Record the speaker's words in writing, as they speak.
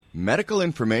Medical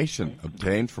information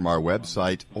obtained from our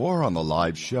website or on the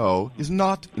live show is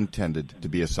not intended to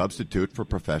be a substitute for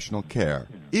professional care.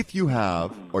 If you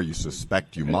have, or you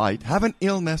suspect you might, have an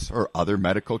illness or other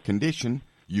medical condition,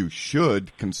 you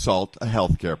should consult a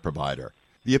healthcare provider.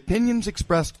 The opinions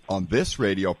expressed on this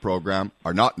radio program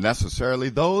are not necessarily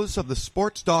those of the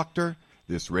sports doctor,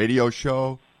 this radio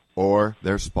show, or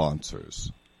their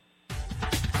sponsors.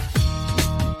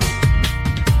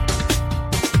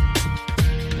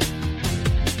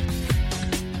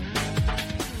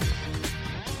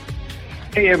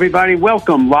 Hey, everybody.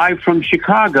 Welcome live from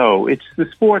Chicago. It's the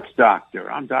Sports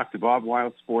Doctor. I'm Dr. Bob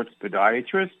Wild, sports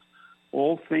podiatrist.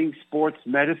 All things sports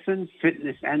medicine,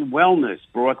 fitness, and wellness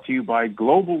brought to you by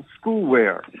Global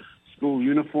Schoolwear. School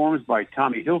uniforms by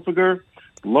Tommy Hilfiger,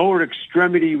 Lower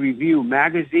Extremity Review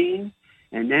magazine,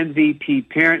 and MVP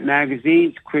Parent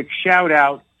magazine's quick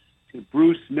shout-out to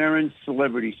Bruce Merrin's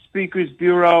Celebrity Speakers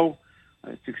Bureau.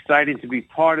 It's exciting to be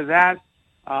part of that.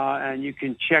 And you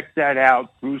can check that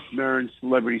out, Bruce Merrin,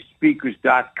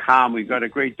 CelebritySpeakers.com. We've got a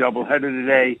great doubleheader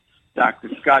today. Dr.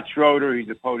 Scott Schroeder, he's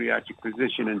a podiatric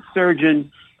physician and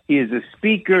surgeon. He is a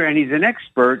speaker, and he's an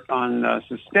expert on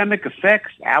systemic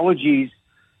effects, allergies,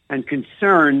 and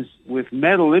concerns with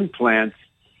metal implants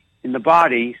in the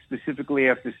body, specifically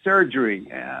after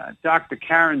surgery. Dr.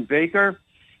 Karen Baker,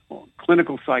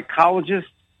 clinical psychologist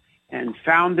and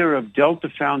founder of Delta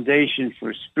Foundation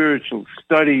for Spiritual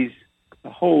Studies, the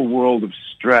whole world of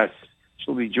stress.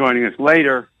 She'll be joining us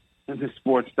later. And the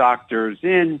Sports Doctor's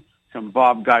in, some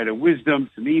Bob Guida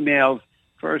wisdom, some emails.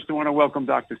 First, I want to welcome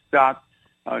Dr. Scott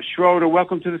Schroeder.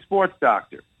 Welcome to the Sports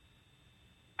Doctor.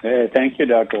 Hey, thank you,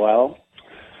 Dr. Wild.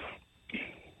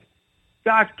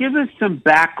 Scott, give us some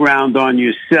background on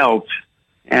yourself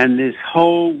and this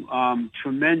whole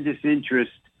tremendous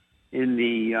interest in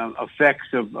the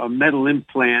effects of metal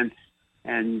implants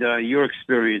and your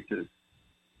experiences.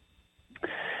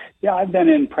 Yeah, I've been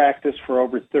in practice for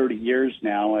over 30 years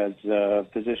now as a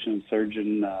physician and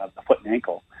surgeon of the foot and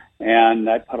ankle. And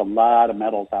I put a lot of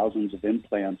metal, thousands of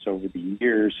implants over the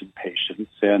years in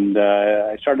patients. And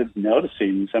I started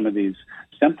noticing some of these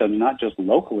symptoms, not just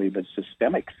locally, but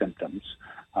systemic symptoms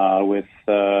with,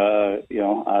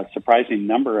 a surprising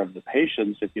number of the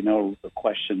patients if you know the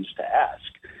questions to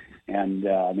ask. And,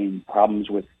 problems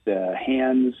with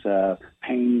hands,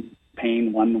 pain,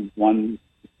 one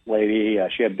lady,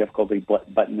 she had difficulty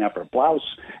buttoning up her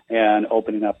blouse and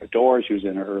opening up her door. She was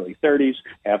in her early 30s.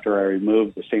 After I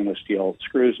removed the stainless steel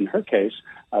screws in her case,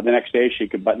 the next day she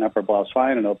could button up her blouse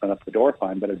fine and open up the door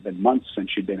fine, but it had been months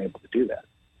since she'd been able to do that.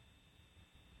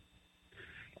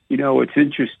 You know, what's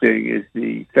interesting is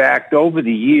the fact over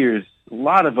the years, a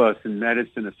lot of us in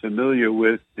medicine are familiar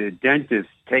with the dentist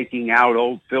taking out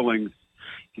old fillings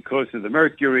because of the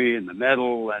mercury and the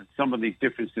metal and some of these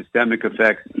different systemic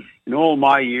effects. In all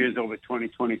my years, over 20,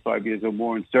 25 years or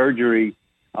more in surgery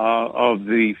of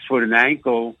the foot and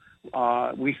ankle,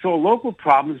 we saw local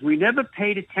problems. We never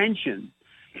paid attention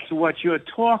to what you're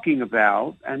talking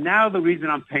about. And now the reason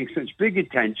I'm paying such big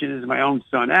attention is my own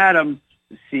son, Adam,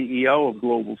 the CEO of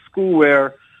Global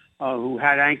Schoolwear, who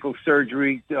had ankle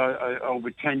surgery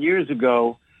over 10 years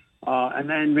ago, and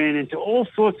then ran into all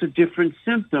sorts of different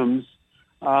symptoms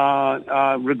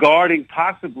regarding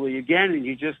possibly, again, and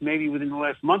you just maybe within the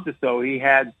last month or so, he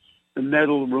had the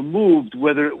metal removed,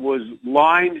 whether it was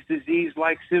Lyme's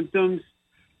disease-like symptoms,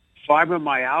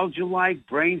 fibromyalgia-like,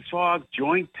 brain fog,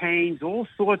 joint pains, all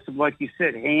sorts of, like you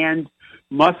said, hand,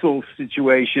 muscle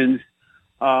situations.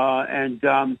 And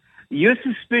you're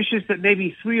suspicious that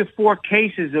maybe 3 or 4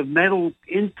 cases of metal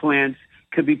implants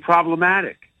could be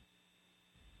problematic.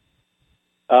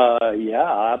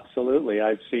 Yeah, absolutely.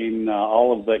 I've seen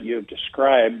all of that you've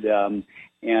described, and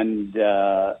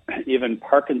even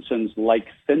Parkinson's-like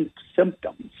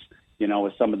symptoms,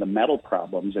 with some of the metal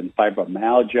problems and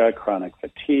fibromyalgia, chronic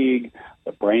fatigue,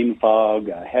 the brain fog,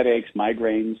 headaches,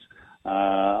 migraines,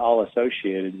 all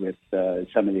associated with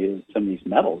some of these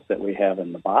metals that we have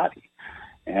in the body.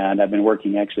 And I've been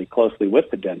working actually closely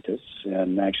with the dentists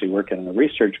and actually working on a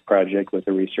research project with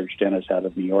a research dentist out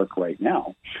of New York right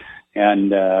now.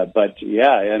 And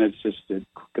it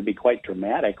could be quite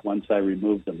dramatic once I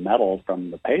remove the metal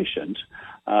from the patient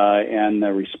and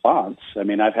the response. I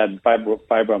mean, I've had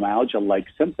fibromyalgia-like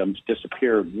symptoms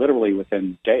disappear literally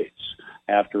within days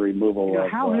after removal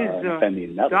of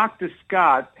offending metal. Dr.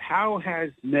 Scott, how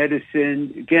has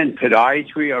medicine, again,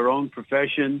 podiatry, our own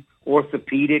profession,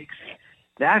 orthopedics,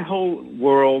 that whole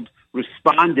world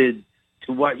responded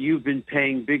to what you've been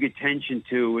paying big attention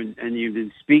to and you've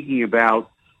been speaking about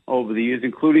over the years,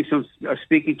 including some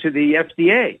speaking to the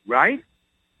FDA, right?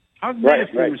 How's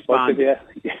medicine responded?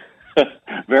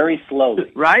 Very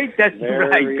slowly. Right? That's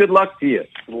right. Good luck to you.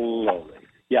 Slowly.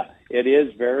 Yeah, it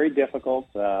is very difficult.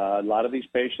 A lot of these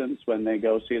patients, when they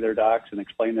go see their docs and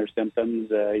explain their symptoms,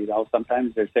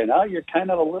 sometimes they're saying, "Oh, you're kind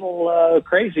of a little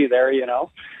crazy there,"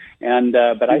 And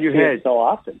but I see it so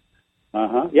often.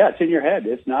 Yeah, it's in your head.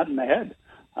 It's not in the head.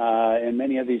 In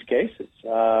many of these cases,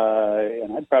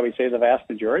 and I'd probably say the vast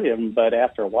majority of them. But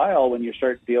after a while, when you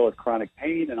start to deal with chronic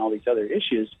pain and all these other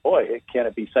issues, boy, can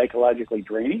it be psychologically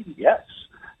draining? Yes.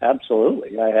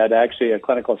 Absolutely. I had actually a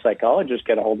clinical psychologist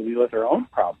get a hold of me with her own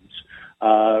problems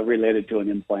related to an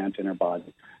implant in her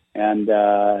body. And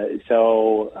I'm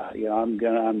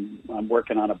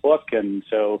working on a book, and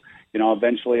so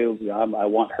eventually I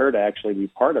want her to actually be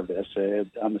part of this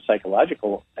on the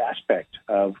psychological aspect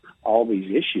of all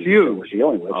these issues that we're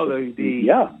dealing with.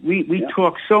 We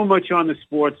talk so much on the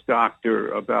Sports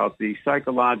Doctor about the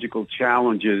psychological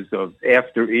challenges of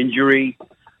after injury.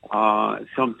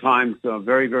 Sometimes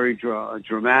very, very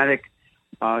dramatic.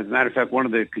 As a matter of fact, one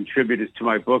of the contributors to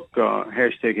my book,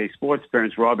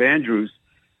 #HeySportsParents, Rob Andrews,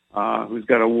 who's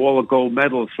got a wall of gold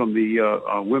medals from the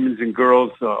women's and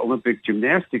girls Olympic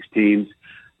gymnastics teams,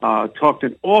 talked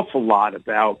an awful lot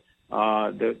about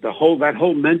that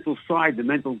whole mental side, the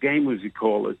mental game, as we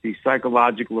call it, the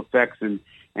psychological effects and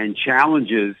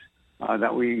challenges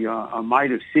that we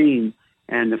might have seen.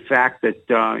 And the fact that,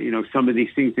 some of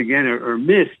these things, again, are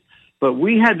missed. But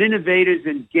we have innovators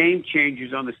and game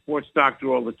changers on the Sports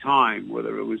Doctor all the time,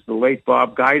 whether it was the late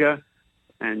Bob Guida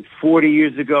and 40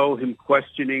 years ago, him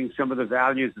questioning some of the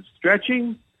values of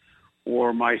stretching,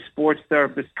 or my sports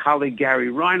therapist colleague, Gary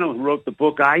Reinl, who wrote the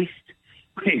book Iced,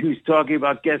 who's talking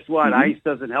about, guess what, ice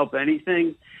doesn't help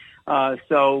anything.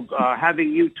 So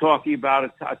having you talking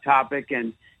about a topic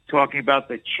and talking about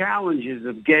the challenges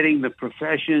of getting the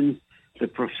professionals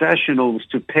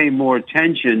to pay more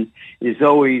attention is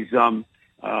always a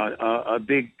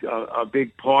big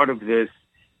part of this.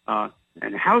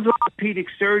 And how's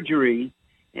orthopedic surgery?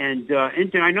 And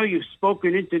I know you've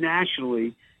spoken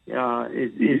internationally.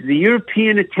 Is the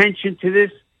European attention to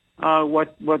this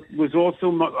what was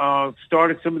also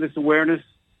started some of this awareness?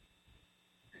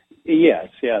 Yes.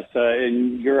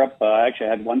 In Europe, I actually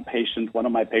had one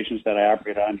of my patients that I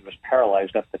operated on, was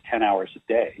paralyzed up to 10 hours a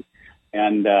day.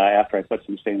 And after I put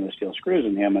some stainless steel screws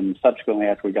in him, and subsequently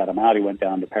after we got him out, he went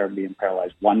down to being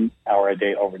paralyzed 1 hour a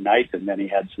day overnight, and then he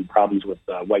had some problems with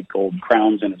white gold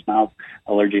crowns in his mouth,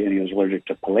 and he was allergic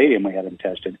to palladium. We had him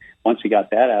tested. Once he got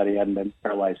that out, he hadn't been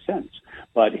paralyzed since.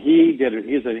 But he's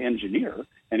an engineer,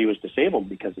 and he was disabled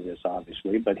because of this,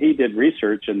 obviously. But he did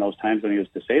research in those times when he was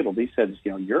disabled. He said,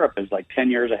 Europe is like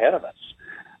 10 years ahead of us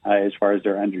as far as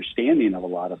their understanding of a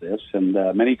lot of this. And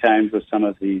many times with some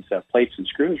of these plates and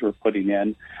screws we're putting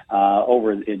in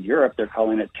over in Europe, they're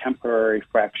calling it temporary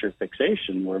fracture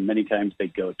fixation, where many times they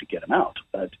go to get them out.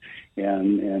 But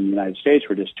in the United States,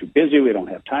 we're just too busy. We don't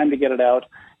have time to get it out.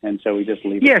 And so we just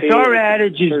leave it. Yes, our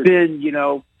adage has been,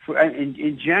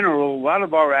 in general, a lot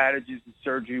of our adages in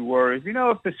surgery were, if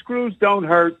the screws don't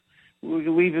hurt, we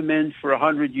can leave them in for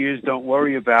 100 years. Don't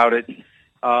worry about it.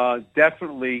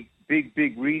 Definitely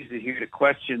big reason here to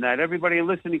question that. Everybody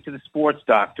listening to the Sports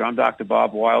Doctor, I'm Dr.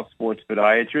 Bob Weil, sports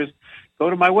podiatrist. Go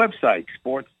to my website,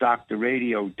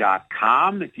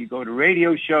 sportsdoctorradio.com. If you go to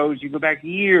radio shows, you go back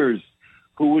years.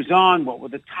 Who was on? What were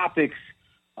the topics?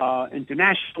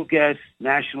 International guests,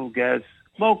 national guests,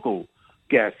 local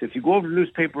guests. If you go over to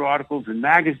newspaper articles and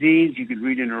magazines, you can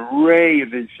read an array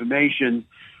of information.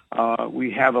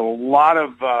 We have a lot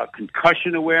of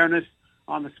concussion awareness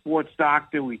on the Sports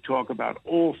Doctor. We talk about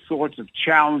all sorts of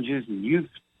challenges in youth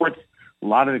sports, a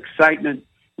lot of excitement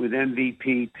with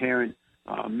MVP Parent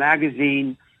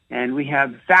Magazine, and we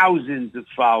have thousands of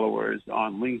followers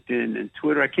on LinkedIn and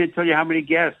Twitter. I can't tell you how many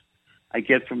guests I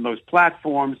get from those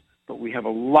platforms, but we have a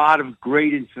lot of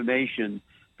great information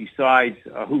besides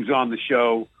who's on the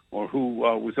show or who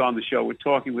was on the show. We're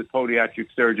talking with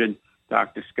podiatric surgeon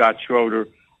Dr. Scott Schroeder.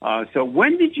 So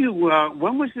when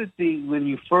was it when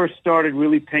you first started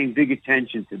really paying big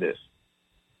attention to this?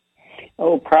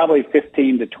 Oh, probably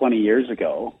 15 to 20 years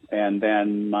ago. And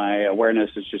then my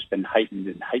awareness has just been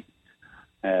heightened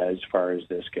as far as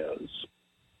this goes.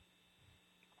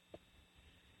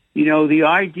 The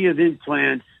idea of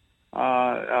implants,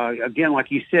 again,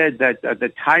 like you said, that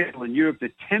the title in Europe,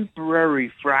 the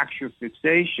temporary fracture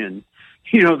fixation,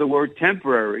 the word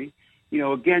temporary,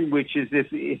 again, which is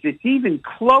if it's even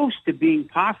close to being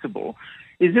possible,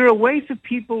 is there a way for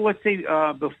people, let's say,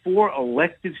 before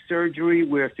elective surgery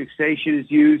where fixation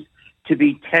is used to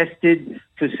be tested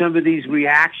for some of these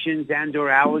reactions and or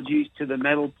allergies to the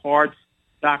metal parts,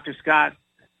 Dr. Scott?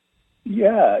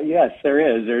 Yes, there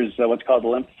is. There's what's called the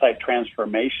lymphocyte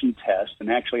transformation test,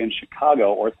 and actually in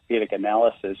Chicago, Orthopedic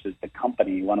Analysis is the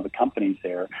company, one of the companies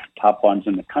there, top ones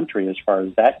in the country as far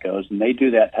as that goes, and they do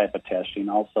that type of testing.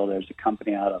 Also, there's a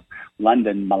company out of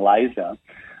London, Malaysia,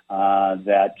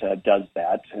 that does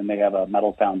that, and they have a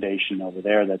metal foundation over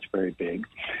there that's very big.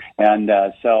 And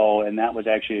and that was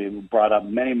actually brought up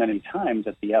many, many times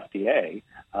at the FDA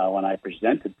when I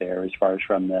presented there, as far as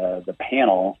from the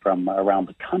panel from around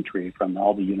the country, from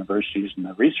all the universities and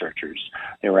the researchers.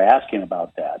 They were asking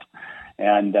about that.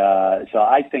 And so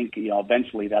I think,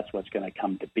 eventually that's what's going to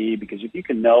come to be, because if you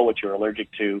can know what you're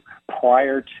allergic to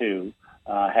prior to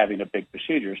having a big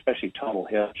procedure, especially total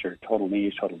hips or total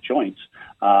knees, total joints.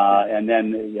 And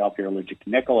then, if you're allergic to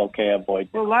nickel, okay, avoid.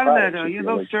 Well, a lot of that,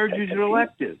 those surgeries are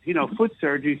elective. Foot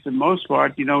surgery, for the most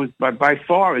part, by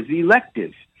far is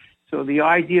elective. So the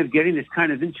idea of getting this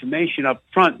kind of information up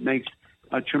front makes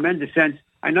a tremendous sense.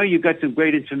 I know you got some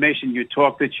great information in your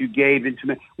talk that you gave.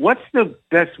 What's the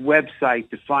best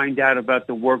website to find out about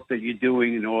the work that you're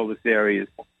doing in all this areas,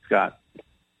 Scott?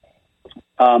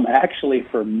 Actually,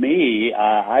 for me,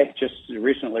 I just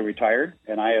recently retired,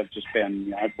 and I have just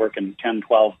been working 10,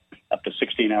 12, up to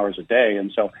 16 hours a day,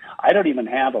 and so I don't even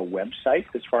have a website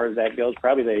as far as that goes.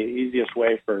 Probably the easiest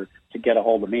way to get a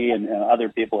hold of me, and other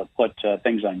people have put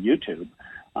things on YouTube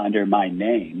under my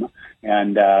name,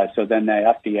 and so then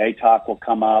the FDA talk will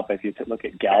come up. If you look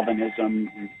at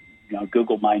galvanism,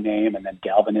 Google my name and then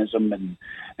galvanism,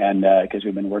 and because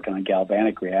we've been working on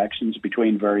galvanic reactions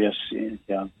between various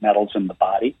metals in the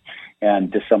body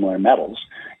and dissimilar metals,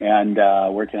 and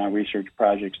working on research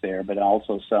projects there. But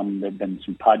also there've been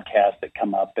some podcasts that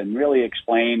come up and really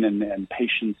explain and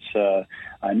patients,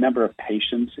 a number of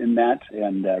patients in that,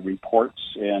 and reports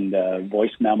and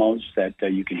voice memos that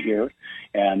you can hear,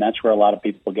 and that's where a lot of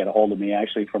people get a hold of me,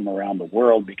 actually from around the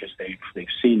world, because they've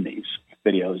seen these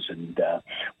videos and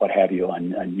what have you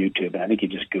on YouTube, and I think you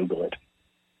just Google it.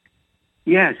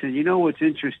 Yes, and what's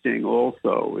interesting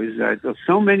also is that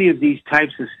so many of these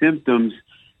types of symptoms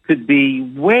could be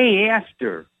way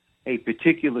after a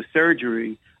particular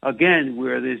surgery, again,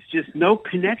 where there's just no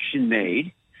connection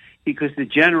made, because the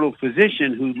general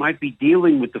physician who might be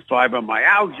dealing with the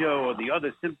fibromyalgia or the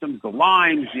other symptoms, the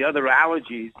Lyme's, the other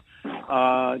allergies,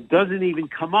 doesn't even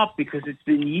come up because it's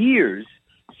been years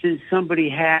since somebody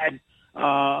had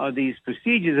these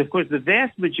procedures. Of course, the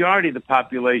vast majority of the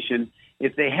population,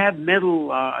 if they have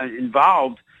metal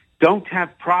involved, don't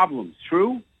have problems.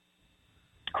 True?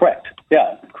 Correct.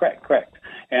 Yeah, correct.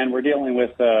 And we're dealing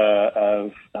with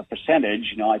a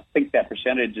percentage. I think that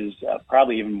percentage is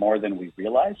probably even more than we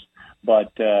realize.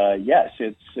 But yes,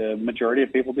 it's a majority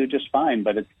of people do just fine.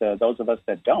 But it's those of us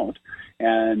that don't,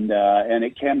 and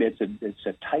it's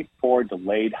a type 4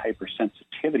 delayed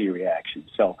hypersensitivity reaction.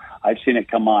 So I've seen it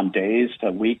come on days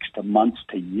to weeks to months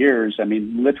to years. I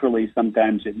mean, literally,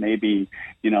 sometimes it may be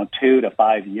 2 to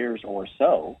 5 years or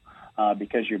so.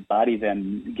 Because your body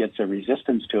then gets a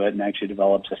resistance to it and actually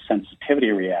develops a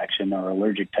sensitivity reaction or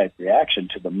allergic type reaction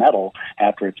to the metal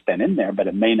after it's been in there, but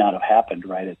it may not have happened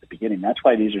right at the beginning. That's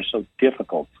why these are so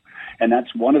difficult. And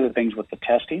that's one of the things with the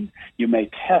testing. You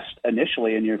may test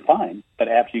initially and you're fine, but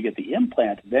after you get the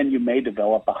implant, then you may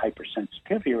develop a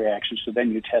hypersensitivity reaction. So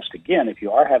then you test again. If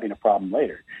you are having a problem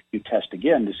later, you test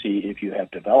again to see if you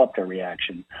have developed a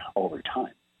reaction over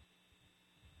time.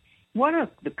 What are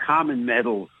the common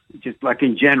metals, just like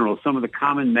in general, some of the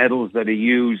common metals that are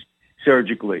used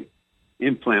surgically,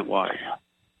 implant-wise?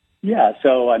 Yeah,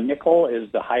 so nickel is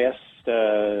the highest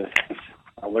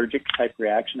allergic type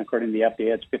reaction. According to the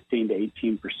FDA, it's 15 to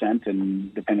 18%,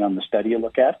 and depending on the study you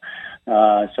look at.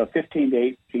 So 15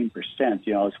 to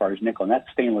 18%, as far as nickel, and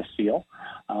that's stainless steel.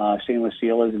 Stainless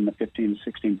steel is in the 15 to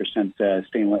 16%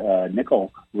 stainless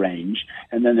nickel range.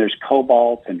 And then there's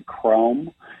cobalt and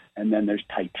chrome. And then there's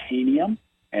titanium,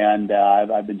 and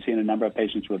I've been seeing a number of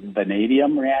patients with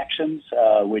vanadium reactions,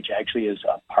 which actually is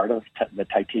a part of the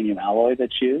titanium alloy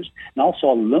that's used, and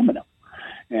also aluminum.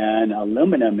 And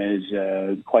aluminum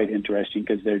is quite interesting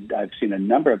because I've seen a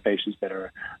number of patients that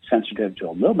are sensitive to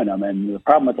aluminum, and the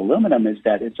problem with aluminum is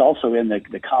that it's also in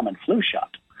the common flu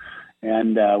shot.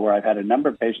 And where I've had a number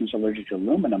of patients allergic to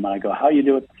aluminum, and I go, how do you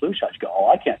do with the flu shot? You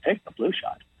go, I can't take the flu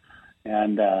shot.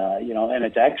 And, and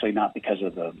it's actually not because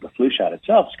of the flu shot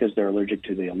itself. It's because they're allergic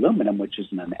to the aluminum, which is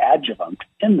an adjuvant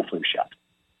in the flu shot.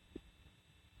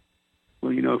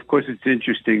 Well, of course, it's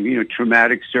interesting,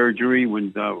 traumatic surgery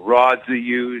when rods are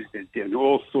used and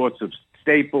all sorts of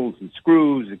staples and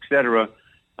screws, et cetera,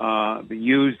 be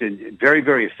used and very,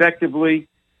 very effectively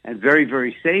and very,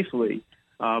 very safely.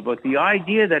 But the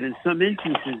idea that in some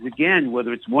instances, again,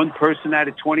 whether it's one person out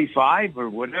of 25 or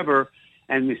whatever,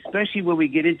 And especially when we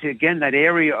get into, again, that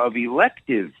area of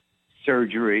elective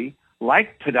surgery,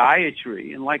 like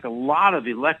podiatry and like a lot of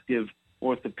elective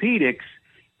orthopedics,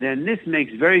 then this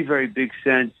makes very, very big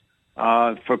sense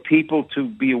for people to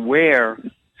be aware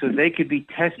so they could be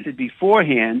tested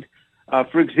beforehand.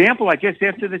 For example, I guess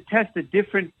after the test, a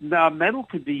different metal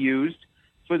could be used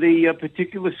for the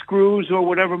particular screws or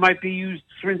whatever might be used,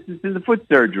 for instance, in the foot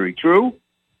surgery. True?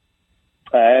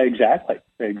 Exactly.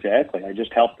 I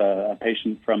just helped a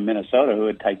patient from Minnesota who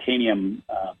had titanium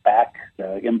back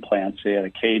implants. He had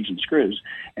a cage and screws,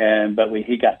 but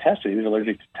he got tested. He was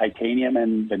allergic to titanium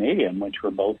and vanadium, which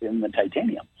were both in the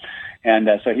titanium. And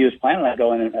so he was planning on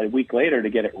going a week later to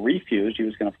get it refused. He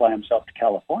was going to fly himself to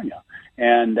California.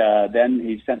 And then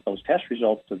he sent those test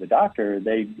results to the doctor.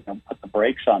 They put the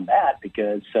brakes on that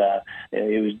because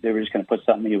they were just going to put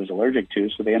something he was allergic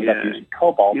to. So they ended up using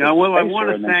cobalt. I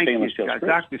want to thank you,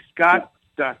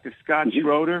 Dr. Scott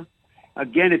Schroeder.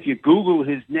 Again, if you Google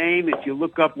his name, if you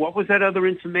look up, what was that other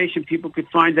information people could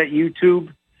find at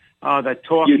YouTube, that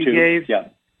talk you gave? Yeah.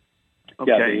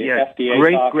 Okay, FDA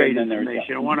great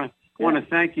information. I want to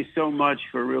thank you so much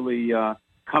for really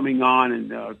coming on,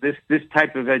 and this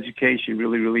type of education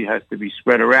really has to be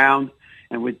spread around,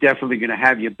 and we're definitely going to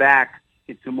have you back,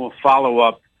 get some more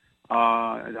follow-up.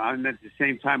 And at the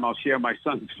same time, I'll share my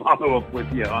son's follow-up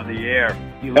with you on the air.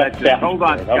 You let us. Hold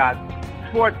on, Scott.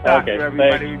 Sports Doctor,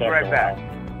 everybody. We'll be right back.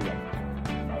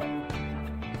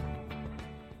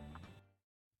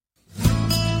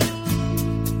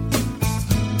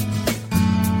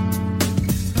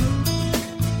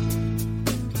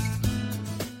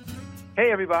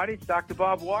 Hey, everybody. It's Dr.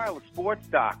 Bob Weil, a sports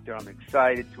doctor. I'm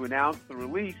excited to announce the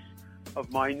release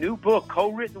of my new book,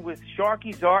 co-written with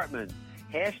Sharky Zartman,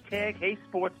 hashtag Hey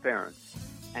Sports Parents,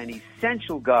 an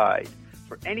essential guide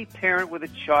for any parent with a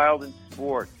child in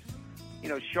sports. You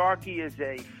know, Sharky is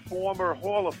a former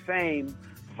Hall of Fame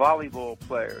volleyball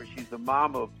player. She's the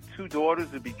mom of two daughters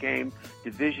who became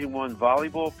Division I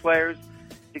volleyball players.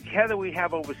 Together we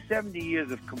have over 70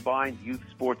 years of combined youth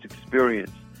sports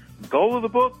experience. The goal of the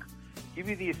book? Give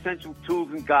you the essential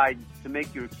tools and guidance to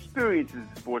make your experience as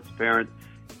a sports parent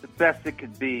the best it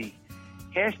could be.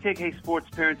 Hashtag Hey Sports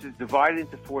Parents is divided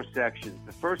into 4 sections.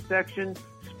 The first section,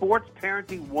 Sports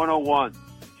Parenting 101.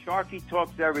 Sharky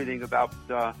talks everything about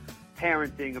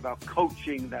parenting, about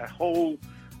coaching, that whole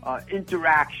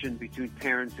interaction between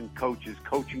parents and coaches,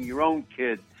 coaching your own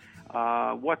kid.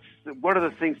 What are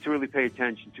the things to really pay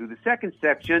attention to? The second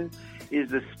section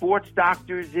is the Sports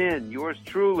Doctor's In, yours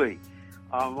truly.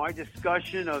 My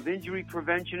discussion of injury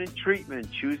prevention and treatment,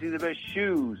 choosing the best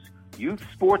shoes, youth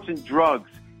sports and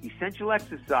drugs, essential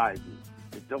exercises,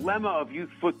 the dilemma of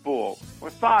youth football,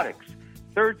 orthotics.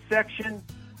 Third section,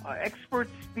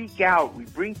 experts speak out. We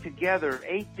bring together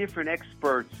 8 different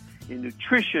experts in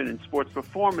nutrition and sports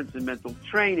performance and mental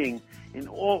training in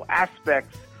all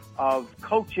aspects of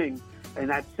coaching in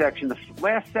that section. The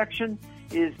last section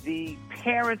is the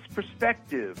parent's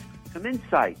perspective, some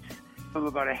insights from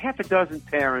about a half a dozen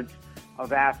parents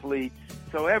of athletes.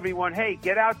 So everyone, hey,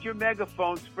 get out your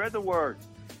megaphone, spread the word.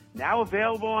 Now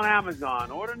available on Amazon.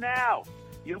 Order now.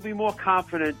 You'll be more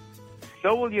confident.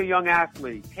 So will your young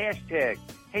athlete. Hashtag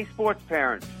Hey Sports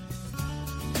Parents.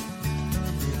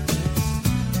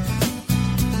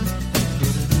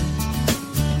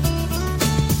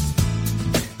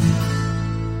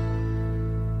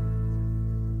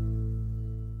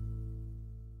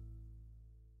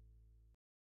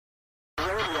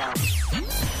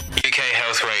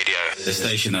 The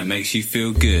station that makes you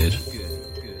feel good.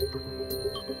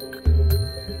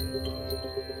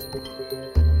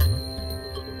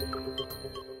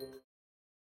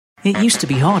 It used to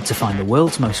be hard to find the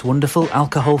world's most wonderful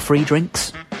alcohol-free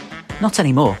drinks. Not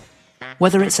anymore.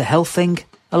 Whether it's a health thing,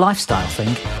 a lifestyle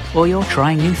thing, or you're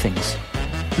trying new things,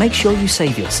 make sure you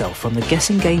save yourself from the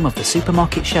guessing game of the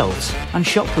supermarket shelves and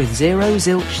shop with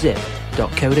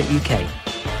zerozilchzip.co.uk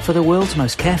for the world's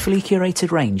most carefully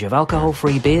curated range of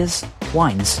alcohol-free beers,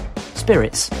 wines,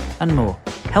 spirits, and more.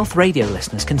 Health Radio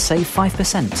listeners can save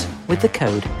 5% with the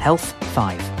code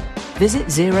HEALTH5. Visit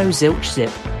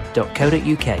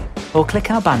zerozilchzip.co.uk or click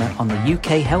our banner on the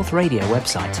UK Health Radio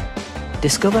website.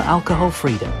 Discover alcohol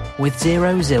freedom with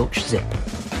Zero Zilch Zip,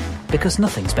 because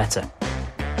nothing's better.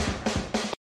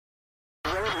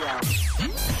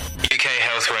 UK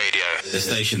Health Radio, the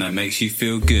station that makes you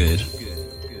feel good.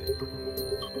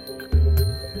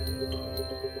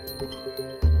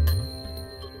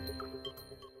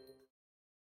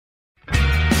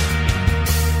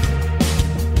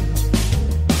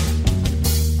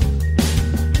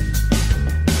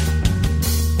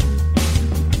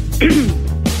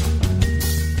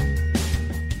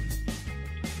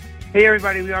 Hey,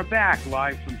 everybody, we are back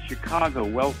live from Chicago.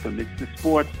 Welcome. It's the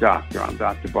Sports Doctor. I'm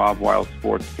Dr. Bob Weil,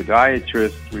 sports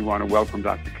podiatrist. We want to welcome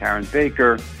Dr. Karen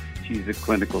Baker. She's a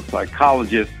clinical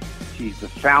psychologist. She's the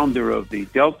founder of the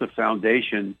Delta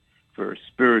Foundation for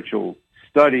Spiritual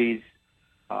Studies.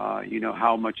 You know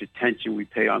how much attention we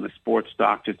pay on the Sports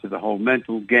Doctor to the whole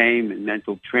mental game and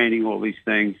mental training, all these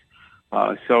things.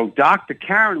 So, Dr.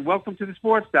 Karen, welcome to the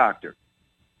Sports Doctor.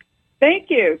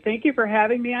 Thank you. Thank you for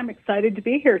having me. I'm excited to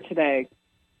be here today.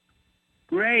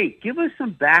 Great. Give us some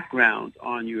background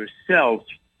on yourself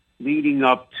leading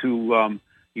up to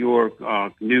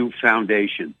your new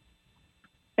foundation.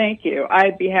 Thank you.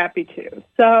 I'd be happy to.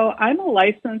 So I'm a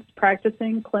licensed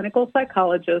practicing clinical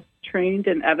psychologist trained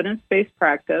in evidence-based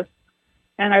practice,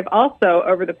 and I've also,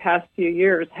 over the past few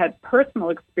years, had personal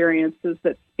experiences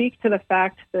that speak to the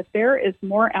fact that there is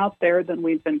more out there than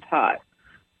we've been taught.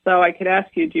 So I could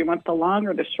ask you, do you want the long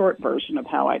or the short version of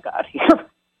how I got here?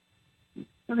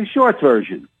 Well, the short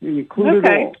version. You include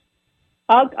it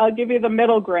all. I'll give you the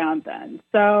middle ground then.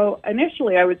 So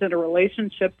initially I was in a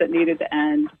relationship that needed to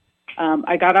end.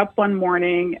 I got up one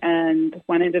morning and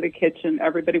went into the kitchen.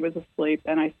 Everybody was asleep.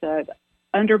 And I said,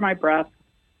 under my breath,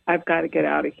 I've got to get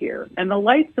out of here. And the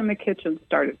lights in the kitchen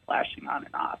started flashing on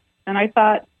and off. And I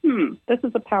thought, this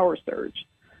is a power surge.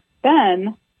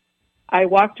 Then I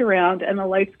walked around and the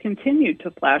lights continued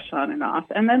to flash on and off.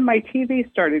 And then my TV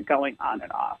started going on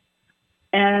and off.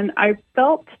 And I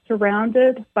felt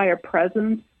surrounded by a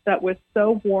presence that was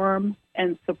so warm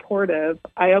and supportive.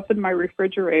 I opened my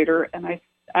refrigerator and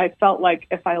I felt like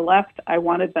if I left, I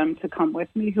wanted them to come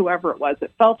with me, whoever it was.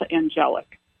 It felt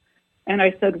angelic. And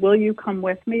I said, will you come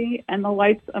with me? And the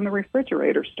lights on the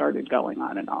refrigerator started going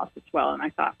on and off as well. And I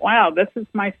thought, wow, this is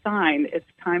my sign. It's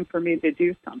time for me to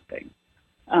do something.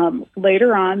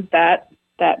 Later on that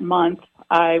month,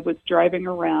 I was driving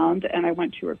around and I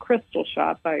went to a crystal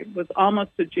shop. I was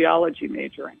almost a geology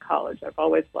major in college. I've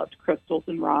always loved crystals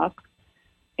and rocks.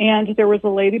 And there was a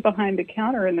lady behind the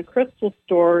counter in the crystal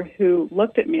store who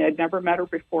looked at me. I'd never met her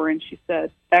before, and she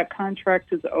said, that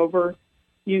contract is over.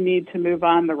 You need to move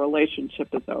on. The relationship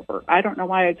is over. I don't know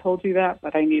why I told you that,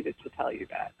 but I needed to tell you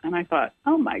that. And I thought,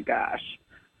 oh, my gosh.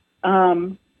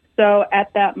 So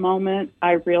at that moment,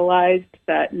 I realized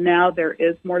that now there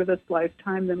is more to this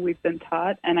lifetime than we've been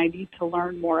taught, and I need to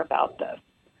learn more about this.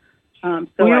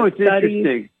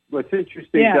 What's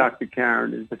interesting, Dr.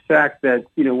 Karen, is the fact that,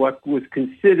 what was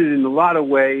considered in a lot of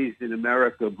ways in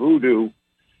America voodoo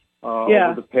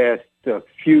over the past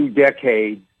few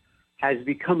decades has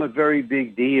become a very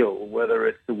big deal, whether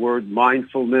it's the word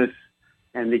mindfulness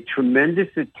and the tremendous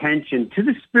attention to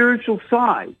the spiritual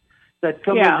side that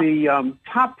some of the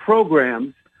top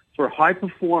programs for high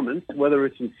performance, whether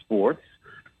it's in sports,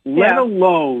 let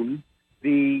alone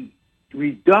the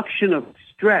reduction of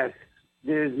stress.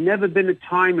 There's never been a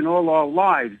time in all our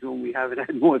lives when we haven't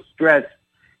had more stress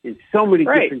in so many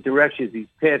different directions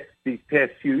these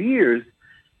past few years.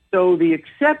 So the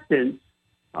acceptance,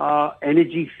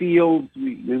 energy fields,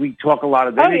 we talk a lot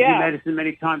of energy medicine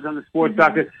many times on the Sports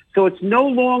Doctor. So it's no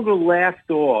longer laughed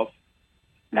off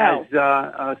as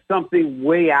something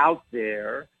way out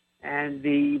there. And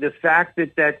the fact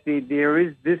that there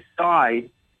is this side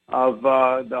of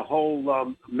the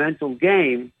whole mental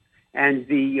game and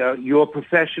your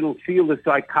professional field of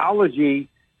psychology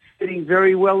fitting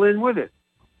very well in with it.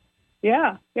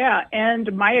 Yeah.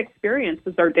 And my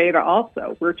experiences are data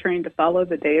also. We're trained to follow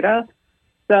the data.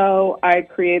 So I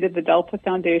created the Delta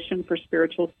Foundation for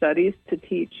Spiritual Studies to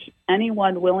teach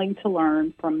anyone willing to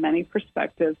learn from many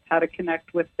perspectives how to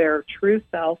connect with their true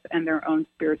self and their own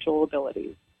spiritual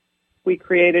abilities. We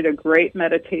created a great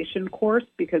meditation course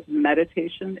because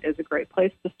meditation is a great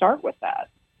place to start with that.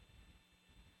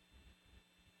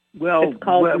 Well,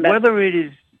 whether it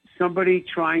is somebody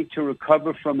trying to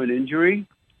recover from an injury,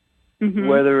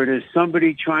 whether it is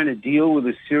somebody trying to deal with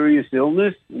a serious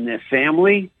illness in their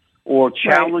family or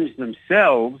challenge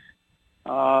themselves,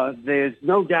 there's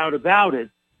no doubt about it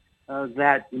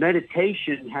that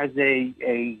meditation has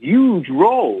a huge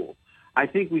role. I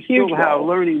think we still are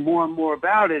learning more and more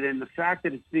about it, and the fact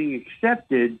that it's being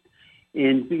accepted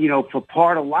in, for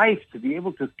part of life to be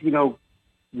able to,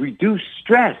 reduce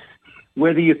stress,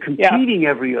 whether you're competing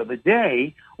every other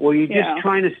day or you're just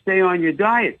trying to stay on your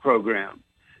diet program.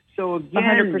 So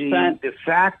again, the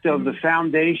fact of the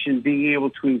foundation being able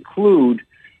to include,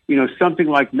 something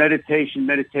like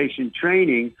meditation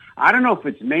training, I don't know if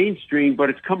it's mainstream, but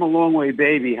it's come a long way,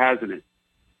 baby, hasn't it?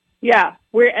 Yeah,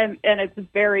 and it's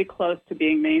very close to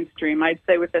being mainstream. I'd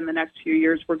say within the next few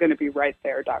years, we're going to be right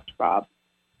there, Dr. Bob.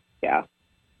 Yeah.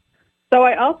 So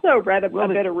I also read a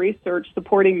bit of research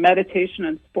supporting meditation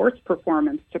and sports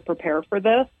performance to prepare for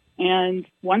this. And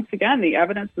once again, the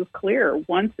evidence is clear.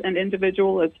 Once an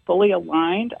individual is fully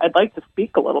aligned, I'd like to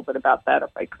speak a little bit about that if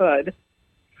I could.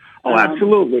 Oh,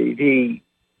 absolutely. The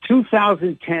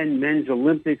 2010 men's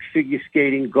Olympic figure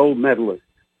skating gold medalist,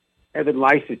 Evan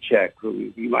Lysacek,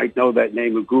 who you might know that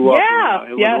name, who grew up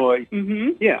in Illinois. Mm-hmm.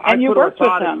 Yeah, and you worked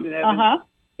with him.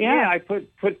 Yeah, I put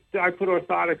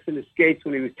orthotics in his skates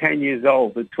when he was 10 years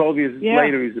old. But 12 years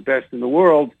later, he's the best in the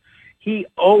world. He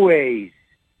always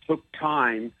took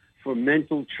time for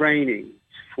mental training,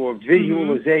 for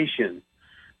visualization.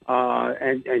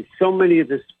 And so many of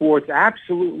the sports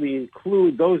absolutely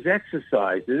include those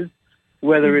exercises,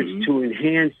 whether it's to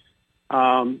enhance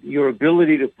your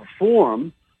ability to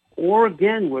perform, or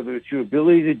again, whether it's your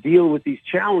ability to deal with these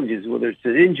challenges, whether it's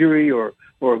an injury or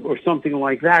something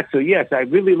like that. So yes, I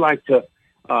really like to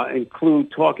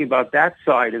include talking about that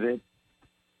side of it.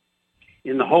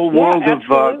 In the whole world of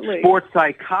sports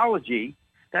psychology,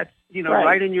 that's,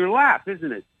 right in your lap,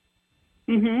 isn't it?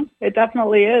 Mm-hmm. It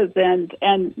definitely is. And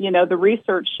the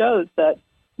research shows that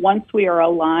once we are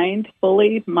aligned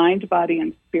fully, mind, body,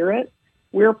 and spirit,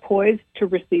 we're poised to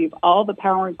receive all the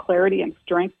power and clarity and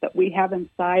strength that we have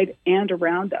inside and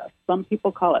around us. Some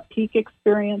people call it peak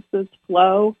experiences,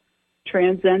 flow,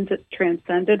 transcendent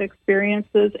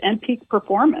experiences, and peak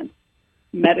performance.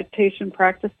 Meditation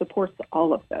practice supports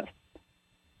all of this.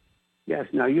 Yes.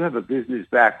 Now, you have a business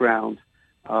background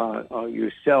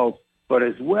yourself, but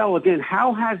as well, again,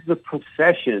 how has the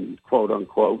profession, quote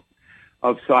unquote,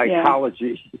 of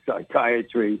psychology,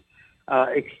 psychiatry,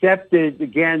 accepted,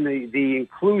 again, the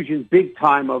inclusion big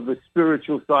time of the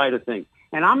spiritual side of things?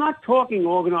 And I'm not talking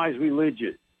organized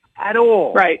religion at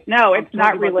all. Right. No, it's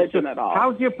not religion at all.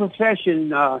 How's your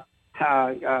profession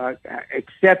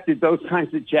accepted those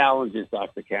kinds of challenges,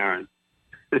 Dr. Karen?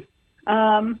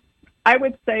 I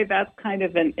would say that's kind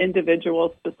of an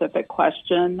individual-specific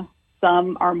question.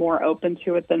 Some are more open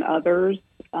to it than others.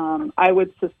 I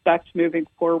would suspect moving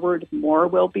forward, more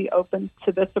will be open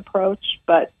to this approach.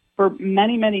 But for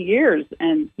many, many years,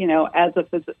 and as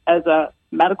a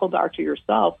medical doctor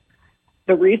yourself,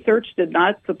 the research did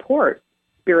not support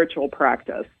spiritual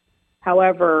practice.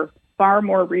 However, far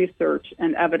more research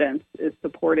and evidence is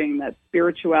supporting that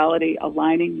spirituality,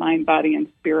 aligning mind, body, and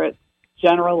spirit,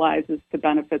 generalizes to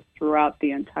benefits throughout the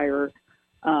entire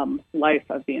life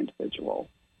of the individual.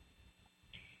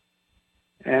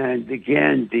 And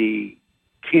again,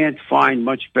 can't find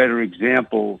much better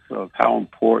examples of how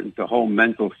important the whole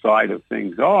mental side of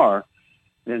things are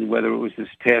than whether it was this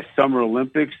past Summer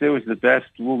Olympics. There was the best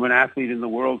woman athlete in the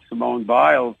world, Simone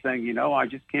Biles, saying, I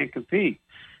just can't compete.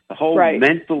 The whole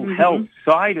mental health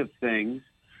side of things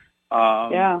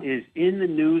is in the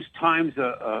news times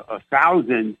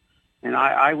 1,000. And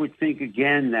I would think,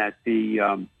 again, that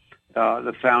the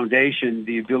foundation,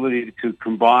 the ability to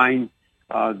combine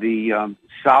the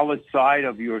solid side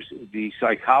of the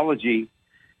psychology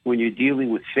when you're dealing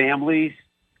with families,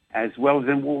 as well as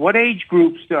in what age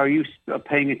groups are you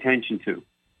paying attention to?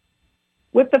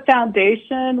 With the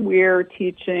foundation, we're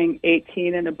teaching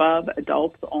 18 and above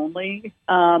adults only.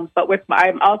 But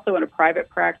I'm also in a private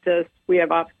practice. We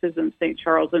have offices in St.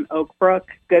 Charles and Oak Brook,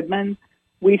 Goodman.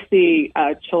 We see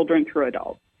children through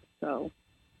adults. So,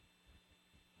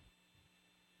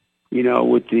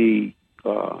 with the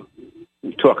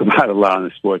we talk about a lot in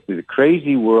the sports, the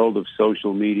crazy world of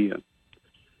social media.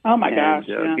 Oh my gosh!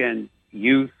 Again,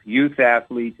 youth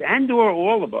athletes, and/or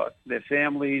all of us, their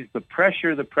families, the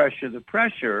pressure.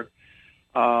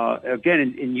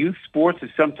 Again, in youth sports,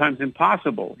 is sometimes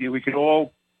impossible. We could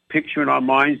all picture in our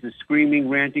minds the screaming,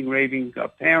 ranting, raving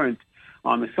parent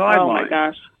on the sideline. Oh my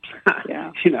gosh!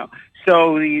 Yeah.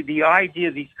 So the idea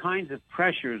of these kinds of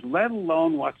pressures, let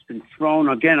alone what's been thrown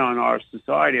again on our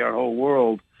society, our whole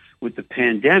world with the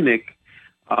pandemic.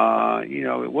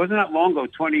 It wasn't that long ago,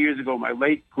 20 years ago, my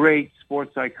late great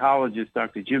sports psychologist,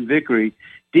 Dr. Jim Vickery,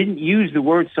 didn't use the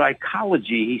word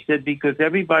psychology. He said because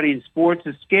everybody in sports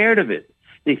is scared of it.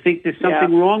 They think there's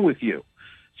something wrong with you.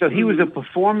 So he was a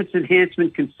performance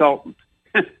enhancement consultant.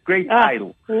 Great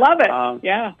title. Love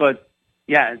it. But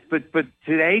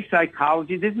today's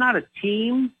psychology, there's not a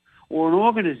team or an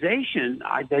organization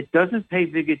that doesn't pay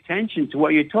big attention to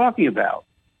what you're talking about.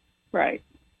 Right.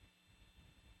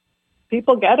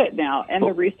 People get it now, and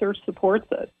the research supports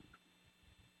it.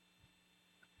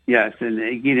 Yes, and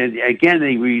again,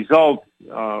 the result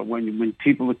when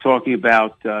people are talking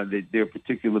about their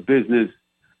particular business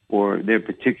or their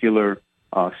particular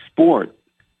sport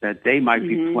that they might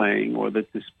be playing, or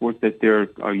that the sport that their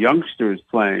youngsters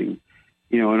playing,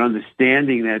 and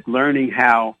understanding that, learning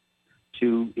how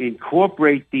to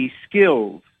incorporate these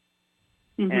skills.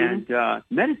 And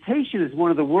meditation is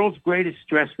one of the world's greatest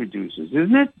stress reducers,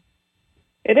 isn't it?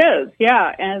 It is,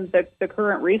 yeah. And the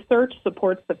current research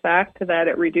supports the fact that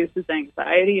it reduces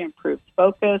anxiety, improves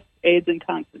focus, aids in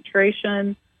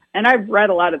concentration. And I've read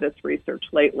a lot of this research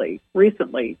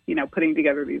recently, putting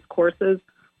together these courses.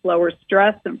 Lowers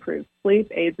stress, improves sleep,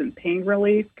 aids in pain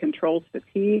relief, controls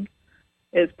fatigue,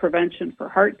 is prevention for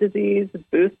heart disease,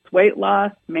 boosts weight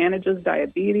loss, manages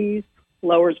diabetes,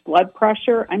 lowers blood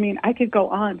pressure. I mean, I could go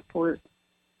on for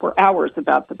hours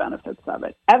about the benefits of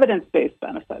it. Evidence-based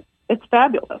benefits. It's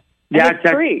fabulous. And it's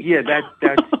free. Yeah,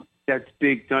 that's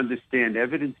big to understand.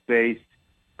 Evidence-based,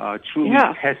 truly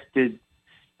tested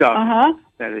stuff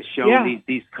that has shown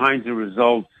these kinds of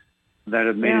results that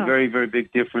have made a very, very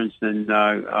big difference than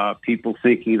people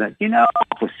thinking that,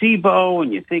 placebo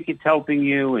and you think it's helping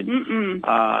you. And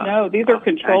no, these are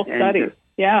controlled studies.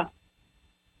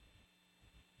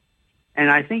 And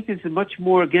I think there's much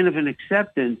more, again, of an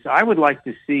acceptance. I would like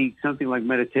to see something like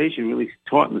meditation really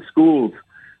taught in the schools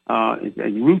and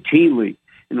routinely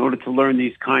in order to learn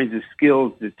these kinds of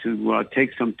skills, to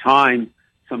take some time,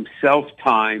 some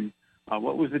self-time.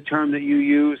 What was the term that you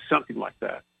used? Something like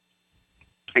that.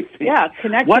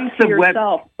 Connecting to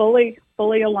yourself, fully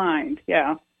aligned,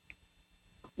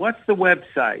 What's the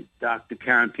website, Dr.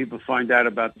 Karen? People find out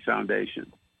about the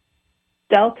foundation.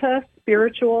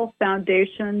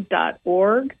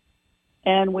 DeltaSpiritualFoundation.org.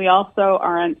 And we also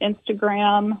are on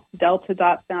Instagram,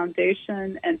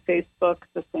 delta.foundation, and Facebook,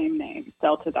 the same name,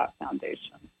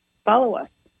 delta.foundation. Follow us.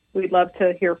 We'd love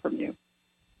to hear from you.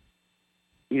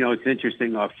 It's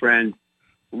interesting. Our friend,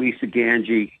 Lisa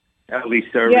Ganji, Ellie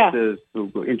Services, who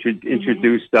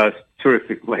introduced us,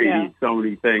 terrific lady, so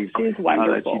many things She's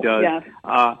wonderful. That she does. Yes.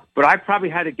 But I probably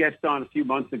had a guest on a few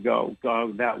months ago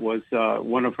that was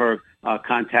one of her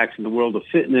contacts in the world of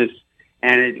fitness,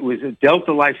 and it was a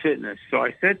Delta Life Fitness. So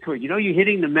I said to her, you're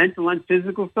hitting the mental and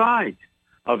physical sides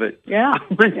of it.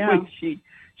 When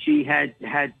she had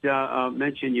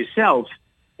mentioned yourself,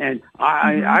 and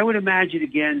I would imagine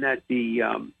again that the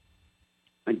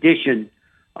addition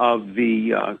of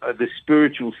the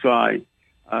spiritual side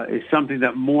is something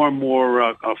that more and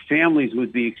more families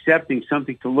would be accepting,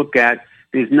 something to look at.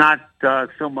 There's not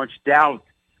so much doubt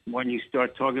when you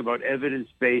start talking about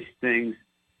evidence-based things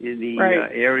in the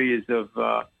areas of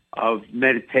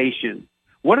meditation.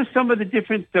 What are some of the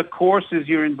different courses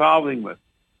you're involving with?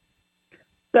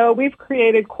 So we've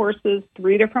created courses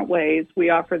 3 different ways. We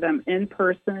offer them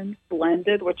in-person,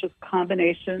 blended, which is a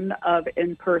combination of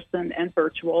in-person and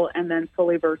virtual, and then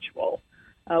fully virtual.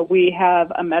 We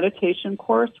have a meditation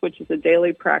course, which is a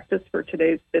daily practice for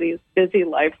today's busy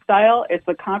lifestyle. It's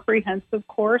a comprehensive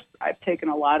course. I've taken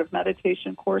a lot of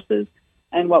meditation courses,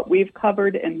 and what we've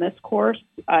covered in this course,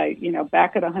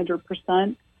 back at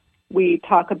 100%, we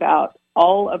talk about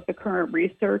all of the current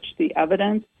research, the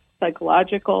evidence,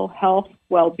 psychological, health,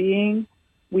 well-being.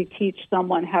 We teach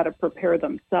someone how to prepare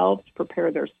themselves,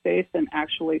 prepare their space, and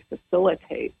actually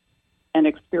facilitate an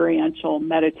experiential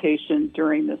meditation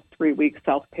during this 3-week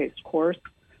self-paced course.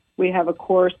 We have a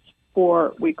course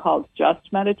we call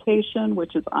Just Meditation,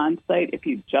 which is on-site. If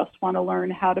you just want to learn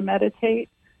how to meditate,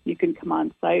 you can come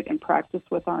on-site and practice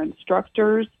with our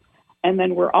instructors. And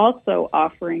then we're also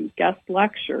offering guest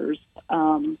lectures.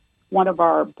 One of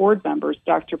our board members,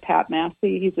 Dr. Pat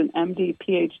Massey, he's an MD,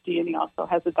 PhD, and he also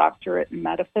has a doctorate in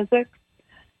metaphysics.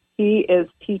 He is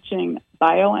teaching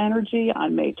bioenergy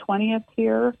on May 20th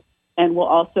here, and we'll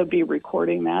also be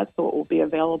recording that, so it will be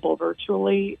available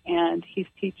virtually. And he's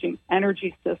teaching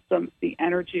energy systems, the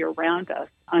energy around us,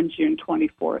 on June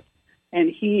 24th. And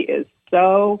he is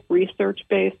so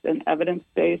research-based and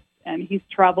evidence-based, and he's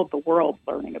traveled the world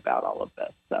learning about all of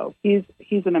this. So he's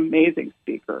an amazing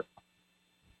speaker.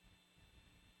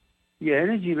 Yeah,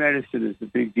 energy medicine is a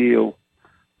big deal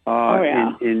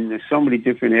in so many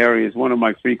different areas. One of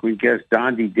my frequent guests,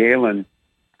 Dondi Dalen,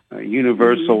 a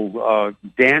universal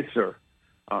dancer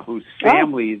whose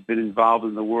family has been involved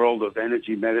in the world of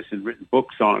energy medicine, written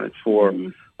books on it for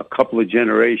a couple of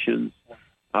generations.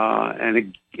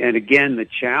 And again, the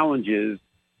challenges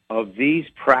of these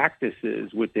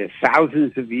practices with their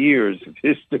thousands of years of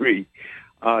history,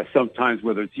 sometimes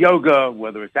whether it's yoga,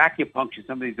 whether it's acupuncture,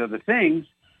 some of these other things,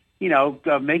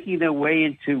 making their way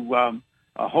into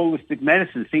holistic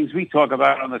medicine, things we talk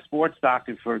about on the Sports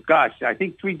Doctor for, I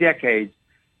think 3 decades,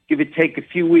 give or take a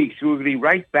few weeks. We're going to be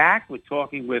right back. We're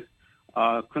talking with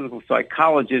clinical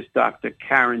psychologist Dr.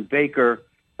 Karen Baker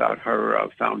about her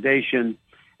foundation.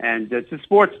 And it's a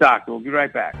Sports Doctor. We'll be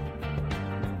right back.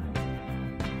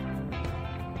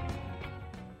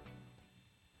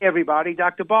 Hey, everybody.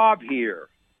 Dr. Bob here.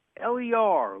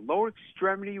 LER, Lower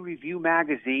Extremity Review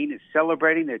Magazine, is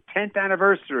celebrating their 10th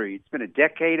anniversary. It's been a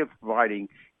decade of providing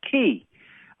key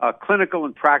clinical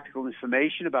and practical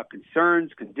information about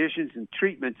concerns, conditions, and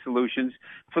treatment solutions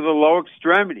for the lower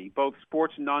extremity, both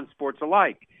sports and non-sports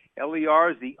alike.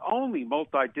 LER is the only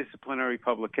multidisciplinary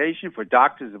publication for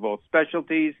doctors of all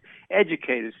specialties,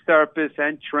 educators, therapists,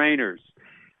 and trainers.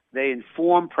 They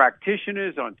inform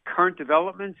practitioners on current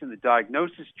developments in the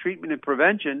diagnosis, treatment, and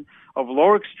prevention of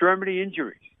lower extremity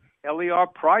injuries. LER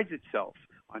prides itself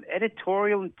on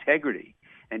editorial integrity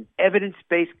and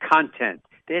evidence-based content.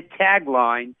 Their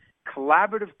tagline,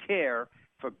 collaborative care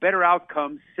for better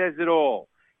outcomes, says it all.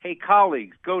 Hey,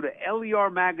 colleagues, go to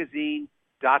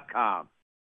lermagazine.com.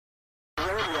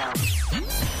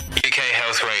 UK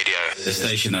Health Radio, the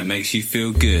station that makes you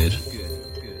feel good.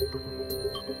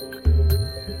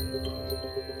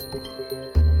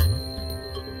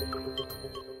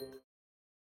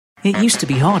 It used to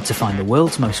be hard to find the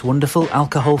world's most wonderful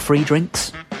alcohol-free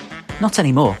drinks. Not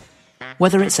anymore.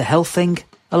 Whether it's a health thing,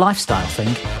 a lifestyle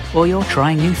thing, or you're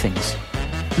trying new things,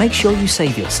 make sure you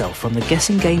save yourself from the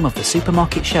guessing game of the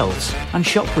supermarket shelves and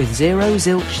shop with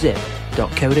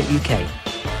zerozilchzip.co.uk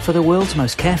for the world's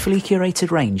most carefully curated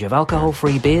range of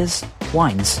alcohol-free beers,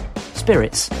 wines,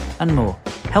 spirits, and more.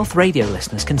 Health Radio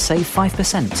listeners can save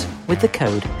 5% with the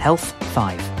code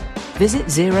HEALTH5. Visit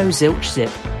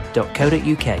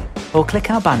zerozilchzip.co.uk or click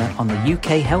our banner on the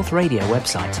UK Health Radio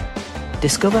website.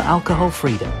 Discover alcohol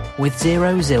freedom with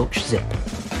Zero Zilch Zip,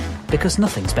 because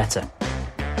nothing's better.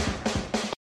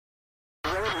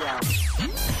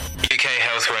 UK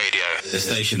Health Radio, the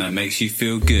station that makes you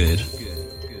feel good.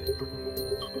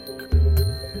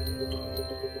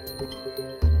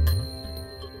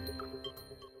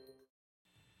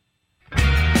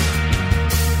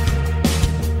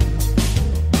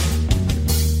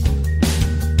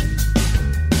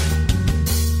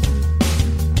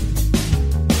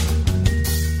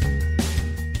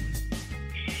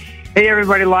 Hey,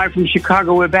 everybody, live from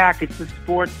Chicago. We're back. It's the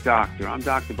Sports Doctor. I'm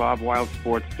Dr. Bob Wild,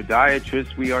 sports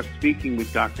podiatrist. We are speaking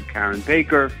with Dr. Karen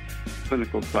Baker,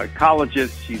 clinical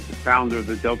psychologist. She's the founder of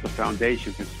the Delta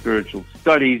Foundation for Spiritual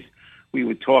Studies. We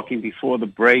were talking before the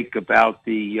break about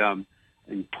the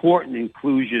important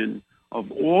inclusion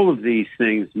of all of these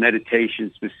things,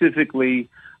 meditation specifically,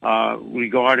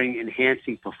 regarding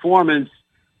enhancing performance,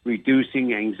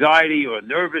 reducing anxiety or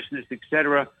nervousness,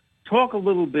 etc. Talk a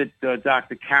little bit,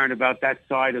 Dr. Karen, about that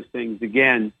side of things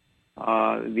again,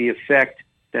 the effect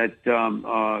that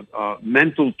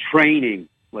mental training,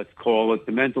 let's call it,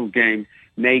 the mental game,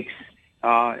 makes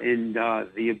in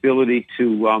the ability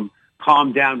to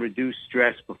calm down, reduce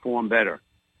stress, perform better.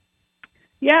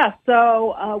 Yeah,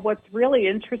 so what's really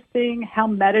interesting, how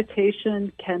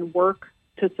meditation can work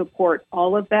to support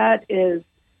all of that, is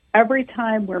every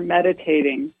time we're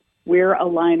meditating, we're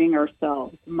aligning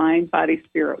ourselves, mind, body,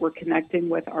 spirit. We're connecting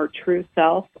with our true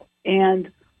self.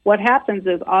 And what happens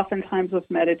is oftentimes with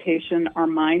meditation, our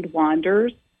mind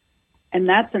wanders, and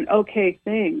that's an okay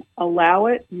thing. Allow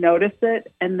it, notice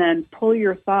it, and then pull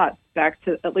your thoughts back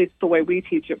to, at least the way we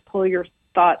teach it, pull your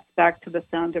thoughts back to the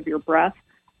sound of your breath.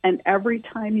 And every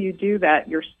time you do that,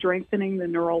 you're strengthening the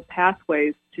neural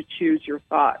pathways to choose your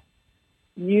thoughts.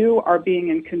 You are being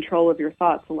in control of your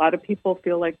thoughts. A lot of people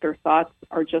feel like their thoughts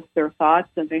are just their thoughts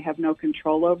and they have no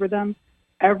control over them.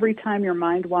 Every time your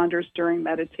mind wanders during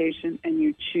meditation and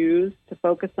you choose to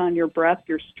focus on your breath,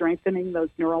 you're strengthening those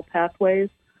neural pathways.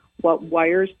 What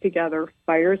wires together,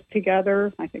 fires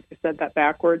together. I think I said that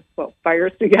backwards. What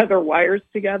fires together, wires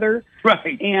together.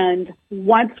 Right. And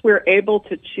once we're able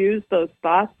to choose those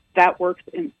thoughts, that works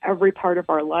in every part of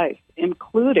our life,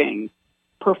 including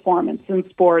performance in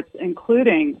sports,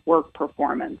 including work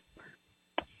performance.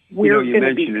 We're going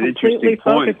to be completely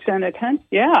focused and attentive.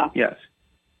 Yeah. Yes.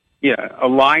 Yeah,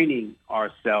 aligning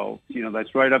ourselves.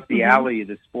 That's right up the alley of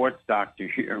the sports doctor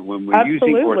here. When we're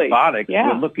using orthotics,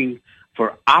 we're looking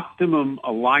for optimum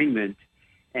alignment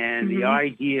and the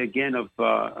idea, again, of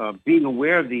being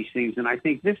aware of these things. And I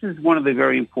think this is one of the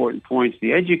very important points,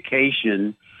 the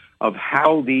education of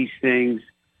how these things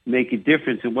make a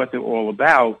difference and what they're all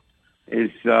about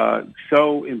is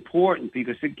so important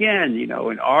because, again,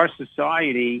 in our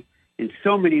society, in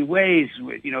so many ways,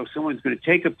 someone's going to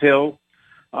take a pill,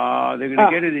 they're going to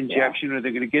get an injection or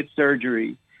they're going to get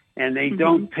surgery, and they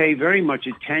don't pay very much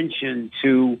attention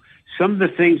to some of the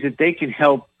things that they can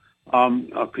help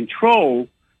control.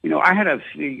 I had a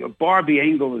Barbie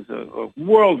Engel is a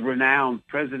world-renowned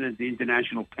president of the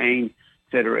International Pain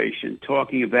Federation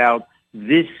talking about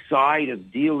this side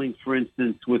of dealing, for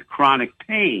instance, with chronic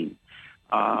pain.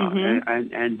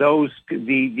 And those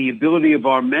the ability of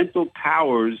our mental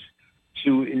powers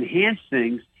to enhance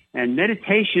things, and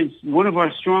meditation's one of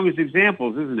our strongest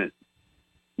examples, isn't it?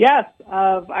 Yes,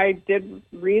 I did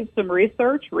read some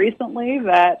research recently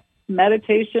that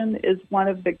meditation is one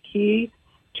of the key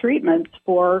treatments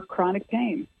for chronic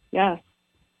pain. Yes.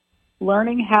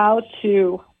 Learning how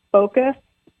to focus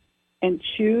and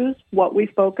choose what we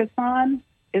focus on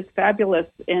is fabulous.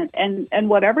 And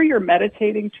whatever you're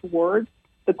meditating towards,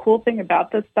 the cool thing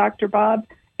about this, Dr. Bob,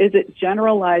 is it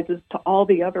generalizes to all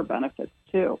the other benefits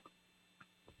too.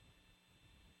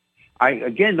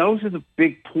 Again, those are the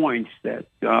big points that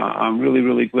I'm really,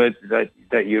 really glad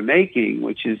that you're making,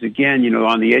 which is, again,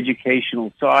 on the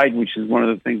educational side, which is one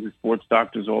of the things the sports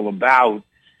doctor is all about,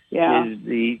 is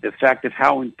the fact of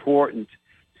how important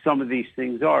some of these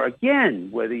things are. Again,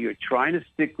 whether you're trying to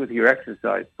stick with your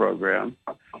exercise program,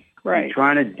 right, you're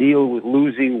trying to deal with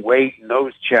losing weight and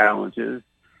those challenges,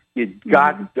 you've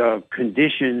got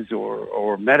conditions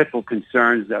or medical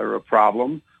concerns that are a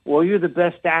problem, or you're the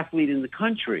best athlete in the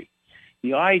country.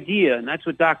 The idea, and that's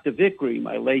what Dr. Vickery,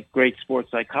 my late great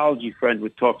sports psychology friend,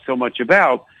 would talk so much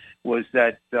about, was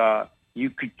that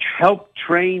you could help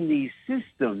train these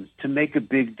systems to make a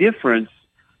big difference,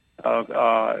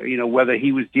 whether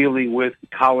he was dealing with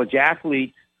college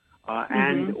athletes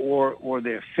and or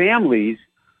their families.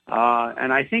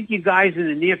 And I think you guys in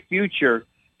the near future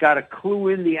got to clue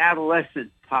in the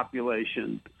adolescent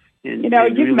population. In you've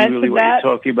really, mentioned really what that.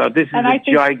 you're talking about. This is a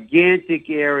gigantic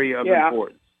area of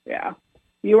importance. Yeah.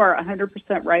 You are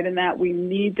 100% right in that. We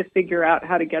need to figure out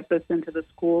how to get this into the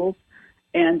schools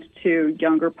and to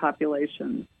younger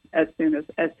populations as soon as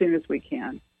we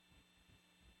can.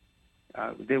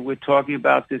 We're talking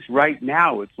about this right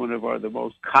now. It's one of the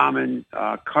most common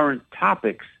current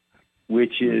topics,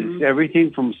 which is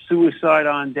everything from suicide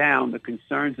on down, the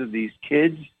concerns of these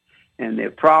kids and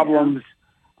their problems.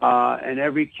 And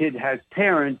every kid has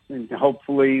parents, and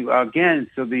hopefully, again,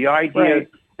 so the idea... Right.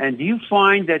 And do you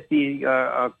find that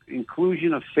the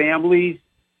inclusion of families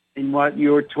in what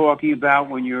you're talking about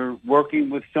when you're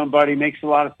working with somebody makes a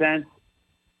lot of sense?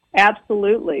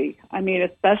 Absolutely. I mean,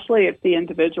 especially if the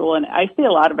individual, and I see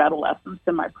a lot of adolescents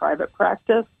in my private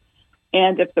practice,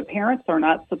 and if the parents are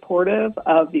not supportive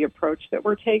of the approach that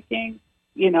we're taking,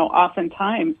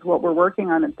 oftentimes what we're working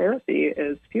on in therapy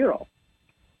is futile.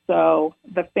 So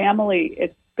the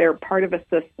family, they're part of a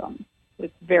system.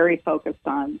 It's very focused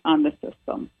on the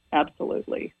system.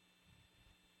 Absolutely.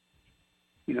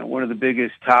 One of the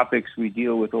biggest topics we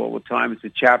deal with all the time is a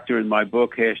chapter in my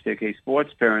book, #Hey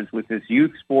Sports Parents, with this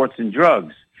youth, sports, and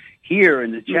drugs. Here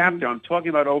in the chapter, I'm talking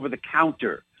about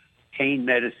over-the-counter pain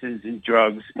medicines and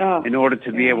drugs in order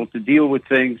to be able to deal with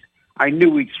things. I knew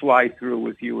we'd fly through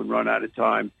with you and run out of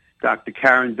time. Dr.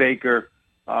 Karen Baker,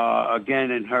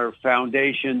 again, in her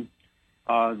foundation,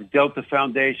 the Delta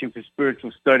Foundation for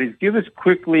Spiritual Studies. Give us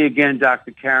quickly again,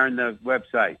 Dr. Karen, the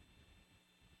website.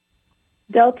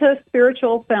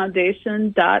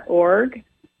 DeltaSpiritualFoundation.org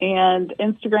and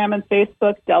Instagram and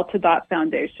Facebook,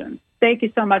 Delta.Foundation. Thank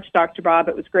you so much, Dr. Bob.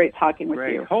 It was great talking with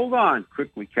you. Hold on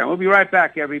quickly, Karen. We'll be right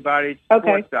back, everybody.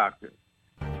 Sports Doctor.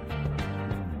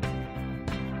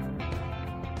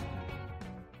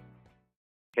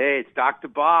 Hey, it's Dr.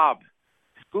 Bob.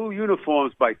 School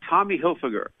Uniforms by Tommy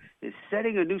Hilfiger is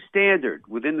setting a new standard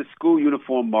within the school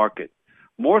uniform market.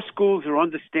 More schools are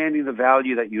understanding the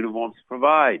value that uniforms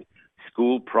provide,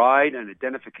 school pride and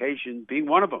identification being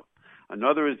one of them.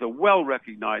 Another is the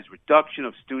well-recognized reduction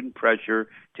of student pressure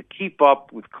to keep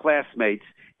up with classmates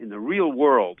in the real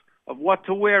world of what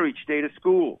to wear each day to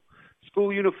school.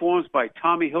 School Uniforms by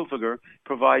Tommy Hilfiger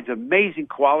provides amazing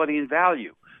quality and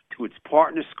value to its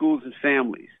partner schools and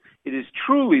families. It is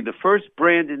truly the first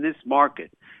brand in this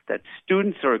market that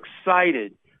students are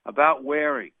excited about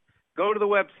wearing. Go to the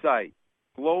website,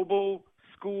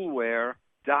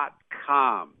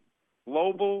 globalschoolwear.com.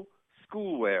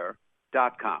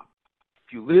 globalschoolwear.com.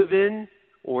 If you live in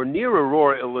or near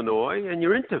Aurora, Illinois, and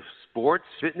you're into sports,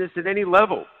 fitness at any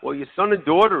level, or your son and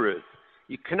daughter is,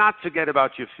 you cannot forget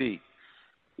about your feet.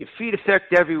 Your feet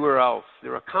affect everywhere else.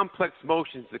 There are complex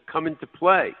motions that come into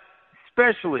play,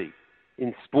 especially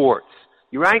in sports.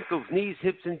 Your ankles, knees,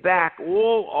 hips, and back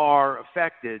all are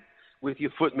affected with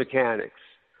your foot mechanics.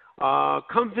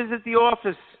 Come visit the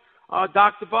office,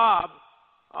 Dr. Bob,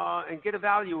 and get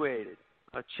evaluated.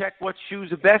 Check what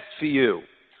shoes are best for you.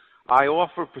 I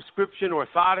offer prescription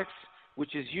orthotics,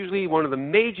 which is usually one of the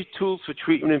major tools for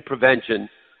treatment and prevention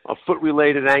of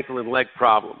foot-related ankle and leg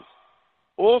problems.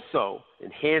 Also,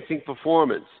 enhancing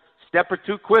performance. Step or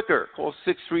two quicker. Call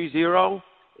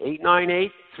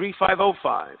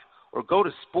 630-898-3505 or go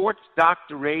to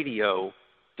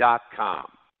sportsdoctorradio.com.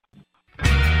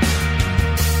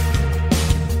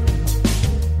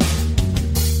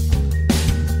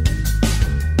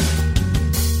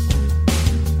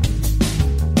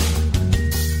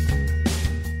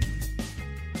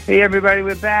 Hey, everybody,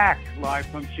 we're back live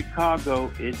from Chicago.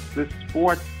 It's the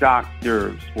Sports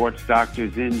Doctor. Sports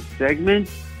Doctor's in segment.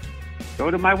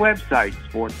 Go to my website,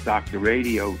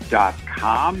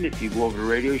 sportsdoctorradio.com. If you go over to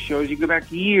radio shows, you can go back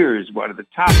years. What are the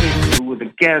topics? Who are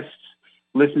the guests?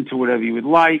 Listen to whatever you would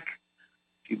like.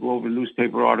 If you go over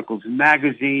newspaper articles and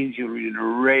magazines, you'll read an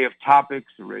array of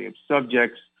topics, array of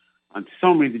subjects on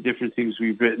so many of the different things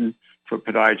we've written for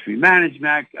Podiatry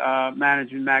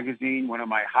Management Magazine, one of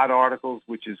my hot articles,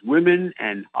 which is Women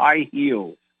and High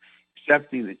Heels,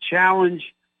 Accepting the Challenge.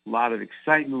 A lot of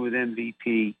excitement with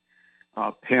MVP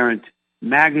Parent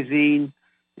Magazine.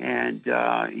 And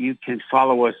you can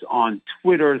follow us on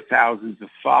Twitter, thousands of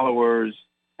followers,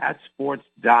 at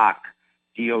SportsDoc,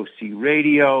 DOC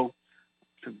Radio.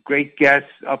 Some great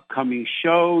guests, upcoming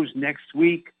shows next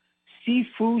week.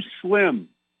 Sifu Slim,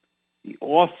 the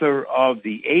author of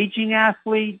The Aging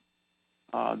Athlete,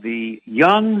 The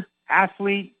Young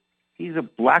Athlete. He's a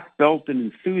black belt in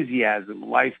enthusiasm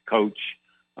life coach.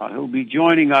 He'll be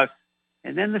joining us.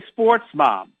 And then the sports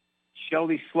mom,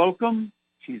 Shelley Slocum.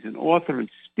 She's an author and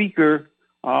speaker,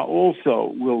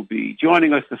 also will be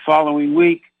joining us the following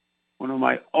week. One of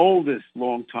my oldest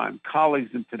longtime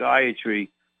colleagues in podiatry,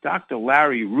 Dr.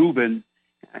 Larry Rubin,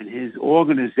 and his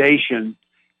organization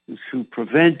is to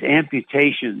prevent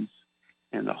amputations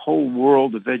and the whole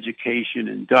world of education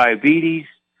and diabetes.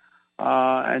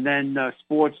 And then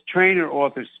sports trainer,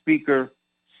 author, speaker,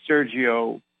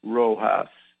 Sergio Rojas.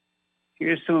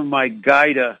 Here's some of my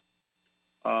guida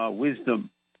wisdom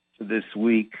for this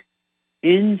week.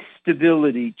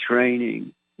 Instability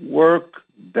training, work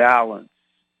balance.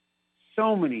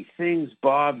 So many things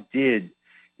Bob did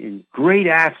in great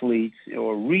athletes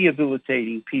or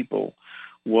rehabilitating people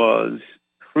was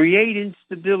create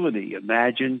instability.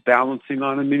 Imagine balancing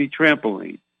on a mini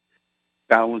trampoline,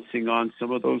 balancing on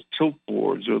some of those tilt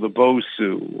boards or the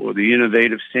Bosu or the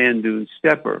innovative sand dune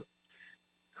stepper.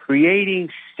 Creating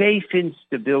safe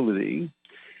instability,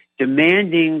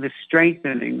 demanding the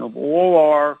strengthening of all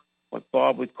our, what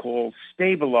Bob would call,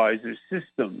 stabilizer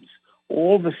systems,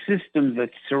 all the systems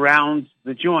that surround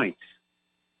the joints.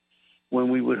 When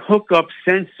we would hook up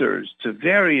sensors to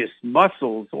various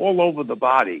muscles all over the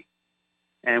body,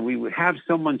 and we would have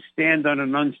someone stand on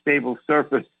an unstable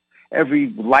surface, every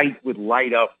light would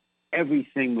light up,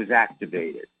 everything was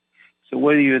activated. So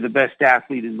whether you're the best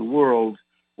athlete in the world,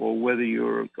 or whether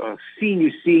you're a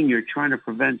senior trying to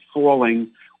prevent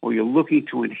falling, or you're looking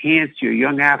to enhance your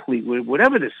young athlete,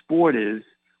 whatever the sport is,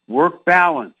 work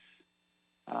balance.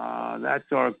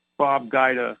 That's our Bob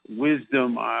Guida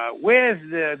wisdom.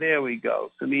 There we go,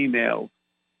 some emails.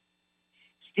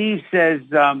 Steve says,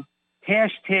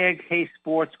 hashtag Hey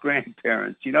Sports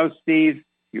Grandparents. You know, Steve,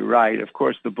 you're right. Of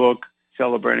course, the book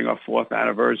celebrating our 4th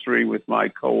anniversary with my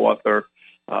co-author,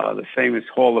 the famous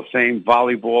Hall of Fame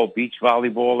beach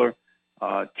volleyballer,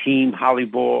 team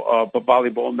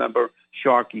volleyball member,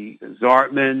 Sharky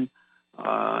Zartman,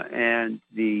 and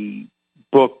the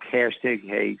book, hashtag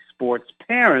Hey Sports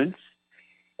Parents.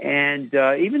 And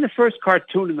even the first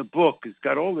cartoon in the book has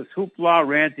got all this hoopla,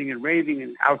 ranting and raving,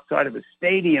 and outside of a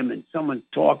stadium, and someone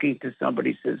talking to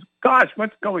somebody says, gosh,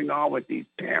 what's going on with these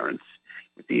parents,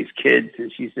 with these kids?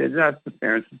 And she says, that's the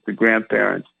parents, it's the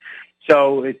grandparents.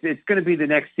 So it's going to be the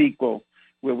next sequel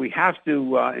where we have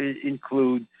to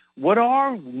include what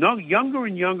are younger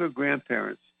and younger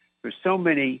grandparents for so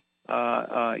many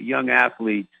young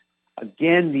athletes.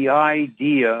 Again, the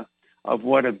idea of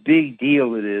what a big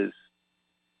deal it is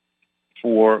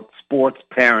for sports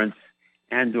parents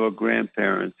and or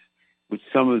grandparents with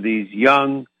some of these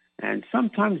young and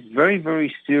sometimes very,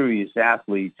 very serious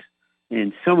athletes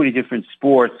in so many different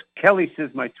sports. Kelly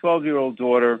says, my 12-year-old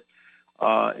daughter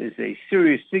is a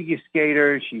serious figure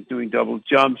skater. She's doing double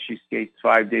jumps. She skates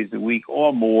 5 days a week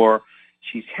or more.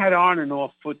 She's had on and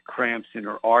off foot cramps in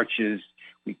her arches.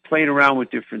 We played around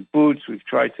with different boots. We've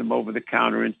tried some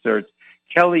over-the-counter inserts.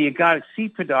 Kelly, you got to see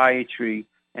podiatry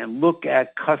and look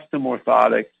at custom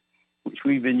orthotics, which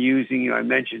we've been using. You know, I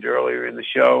mentioned earlier in the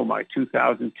show, my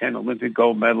 2010 Olympic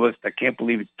gold medalist. I can't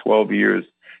believe it's 12 years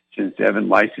since Evan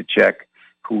Lysacek,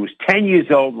 who was 10 years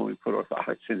old when we put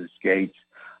orthotics in his skates,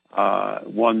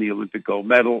 won the Olympic gold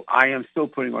medal. I am still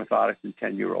putting orthotics in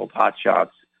 10-year-old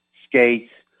hotshots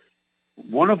skates.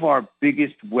 One of our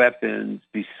biggest weapons,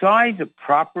 besides a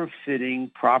proper fitting,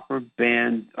 proper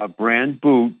brand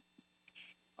boot,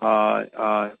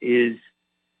 is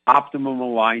optimum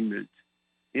alignment.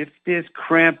 If there's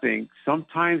cramping,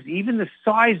 sometimes even the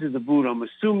size of the boot, I'm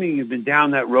assuming you've been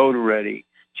down that road already,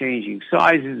 changing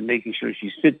sizes and making sure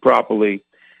she's fit properly.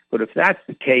 But if that's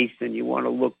the case, then you want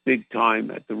to look big time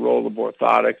at the role of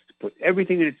orthotics to put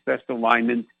everything in its best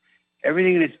alignment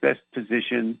everything in its best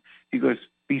position, because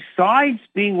besides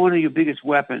being one of your biggest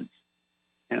weapons,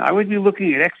 and I would be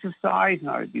looking at exercise, and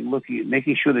I would be looking at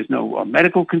making sure there's no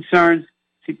medical concerns,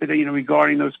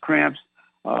 regarding those cramps,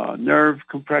 nerve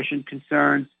compression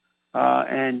concerns,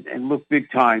 and look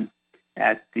big time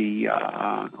at the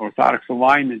orthotics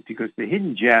alignment, because the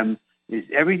hidden gem is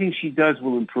everything she does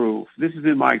will improve. This has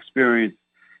been my experience,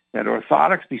 that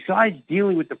orthotics, besides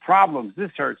dealing with the problems,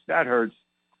 this hurts, that hurts,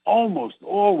 almost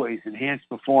always enhance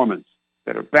performance,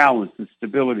 better balance and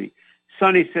stability.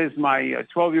 Sonny says my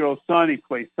 12-year-old son, he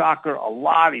plays soccer a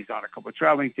lot. He's on a couple of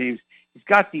traveling teams. He's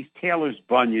got these Taylor's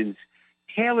bunions.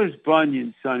 Taylor's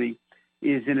bunion, Sonny,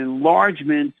 is an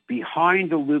enlargement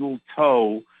behind the little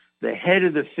toe. The head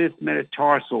of the fifth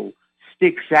metatarsal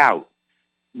sticks out.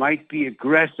 Might be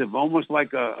aggressive, almost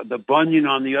like the bunion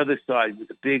on the other side with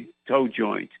the big toe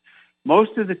joint.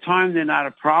 Most of the time, they're not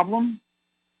a problem.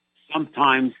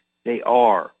 Sometimes they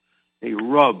are. They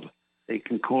rub. They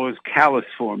can cause callus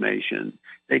formation.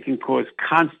 They can cause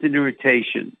constant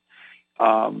irritation.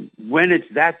 When it's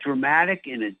that dramatic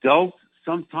in adults,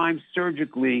 sometimes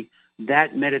surgically,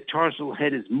 that metatarsal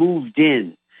head is moved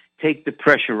in, take the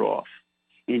pressure off.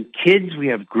 In kids, we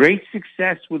have great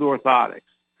success with orthotics.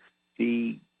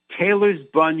 The Taylor's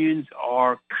bunions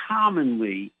are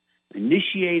commonly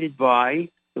initiated by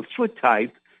the foot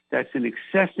type that's an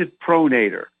excessive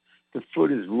pronator. The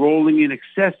foot is rolling in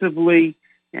excessively,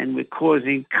 and we're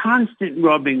causing constant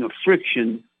rubbing of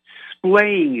friction,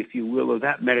 splaying, if you will, of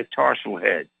that metatarsal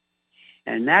head.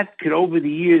 And that could, over the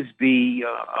years, be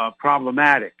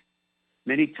problematic.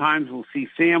 Many times we'll see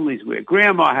families where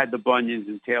grandma had the bunions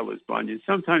and Taylor's bunions.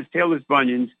 Sometimes Taylor's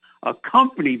bunions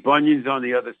accompany bunions on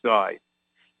the other side.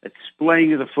 That's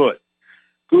splaying of the foot.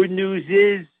 Good news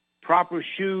is, proper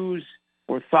shoes,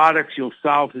 orthotics, you'll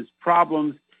solve his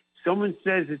problems. Someone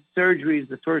says that surgery is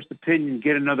the first opinion,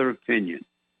 get another opinion.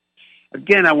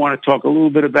 Again, I want to talk a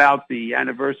little bit about the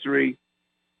anniversary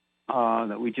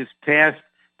that we just passed,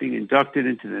 being inducted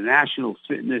into the National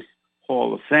Fitness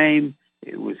Hall of Fame.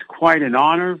 It was quite an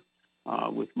honor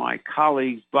with my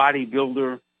colleagues,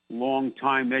 bodybuilder,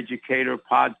 longtime educator,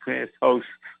 podcast host,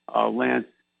 Lance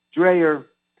Dreyer,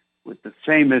 with the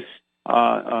famous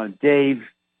Dave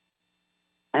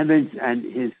Emmons and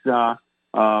his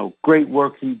great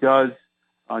work he does,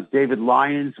 David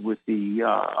Lyons with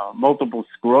the multiple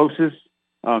sclerosis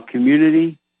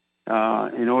community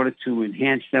in order to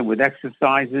enhance them with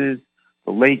exercises,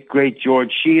 the late, great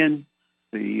George Sheehan,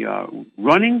 the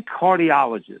running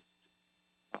cardiologist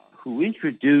who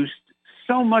introduced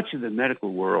so much of the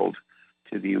medical world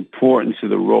to the importance of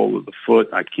the role of the foot.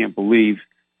 I can't believe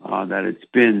that it's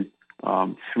been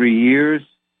 3 years.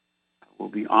 We'll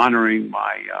be honoring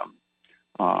my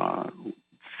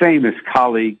famous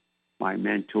colleague, my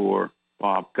mentor,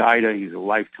 Bob Guida. He's a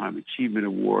Lifetime Achievement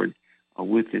Award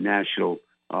with the National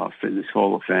Fitness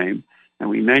Hall of Fame. And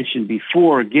we mentioned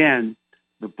before, again,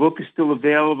 the book is still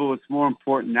available. It's more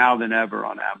important now than ever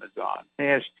on Amazon.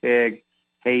 Hashtag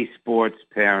Hey Sports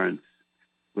Parents,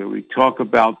 where we talk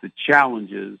about the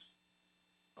challenges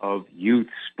of youth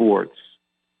sports,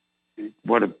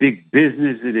 what a big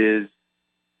business it is,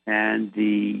 and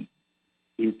the,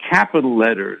 in capital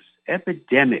letters,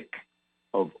 epidemic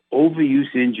of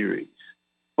overuse injuries,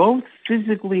 both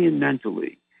physically and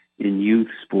mentally, in youth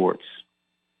sports.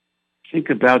 Think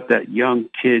about that young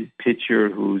kid pitcher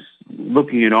who's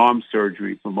looking at arm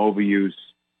surgery from overuse.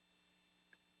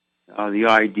 The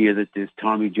idea that there's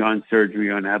Tommy John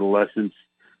surgery on adolescents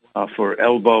for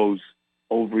elbows,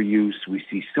 overuse. We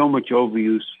see so much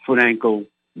overuse, foot, ankle,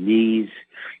 knees.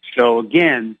 So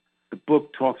again, the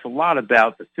book talks a lot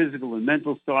about the physical and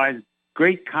mental side,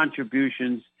 great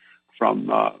contributions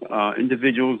from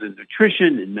individuals in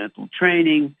nutrition, in mental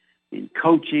training, in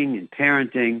coaching, in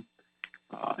parenting.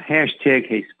 Hashtag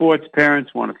Hey Sports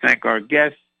Parents. Want to thank our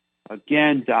guests.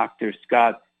 Again, Dr.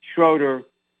 Scott Schroeder,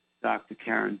 Dr.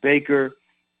 Karen Baker,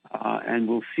 and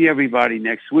we'll see everybody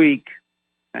next week.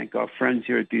 Thank our friends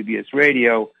here at BBS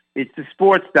Radio. It's the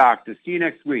Sports Doctor. See you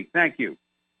next week. Thank you.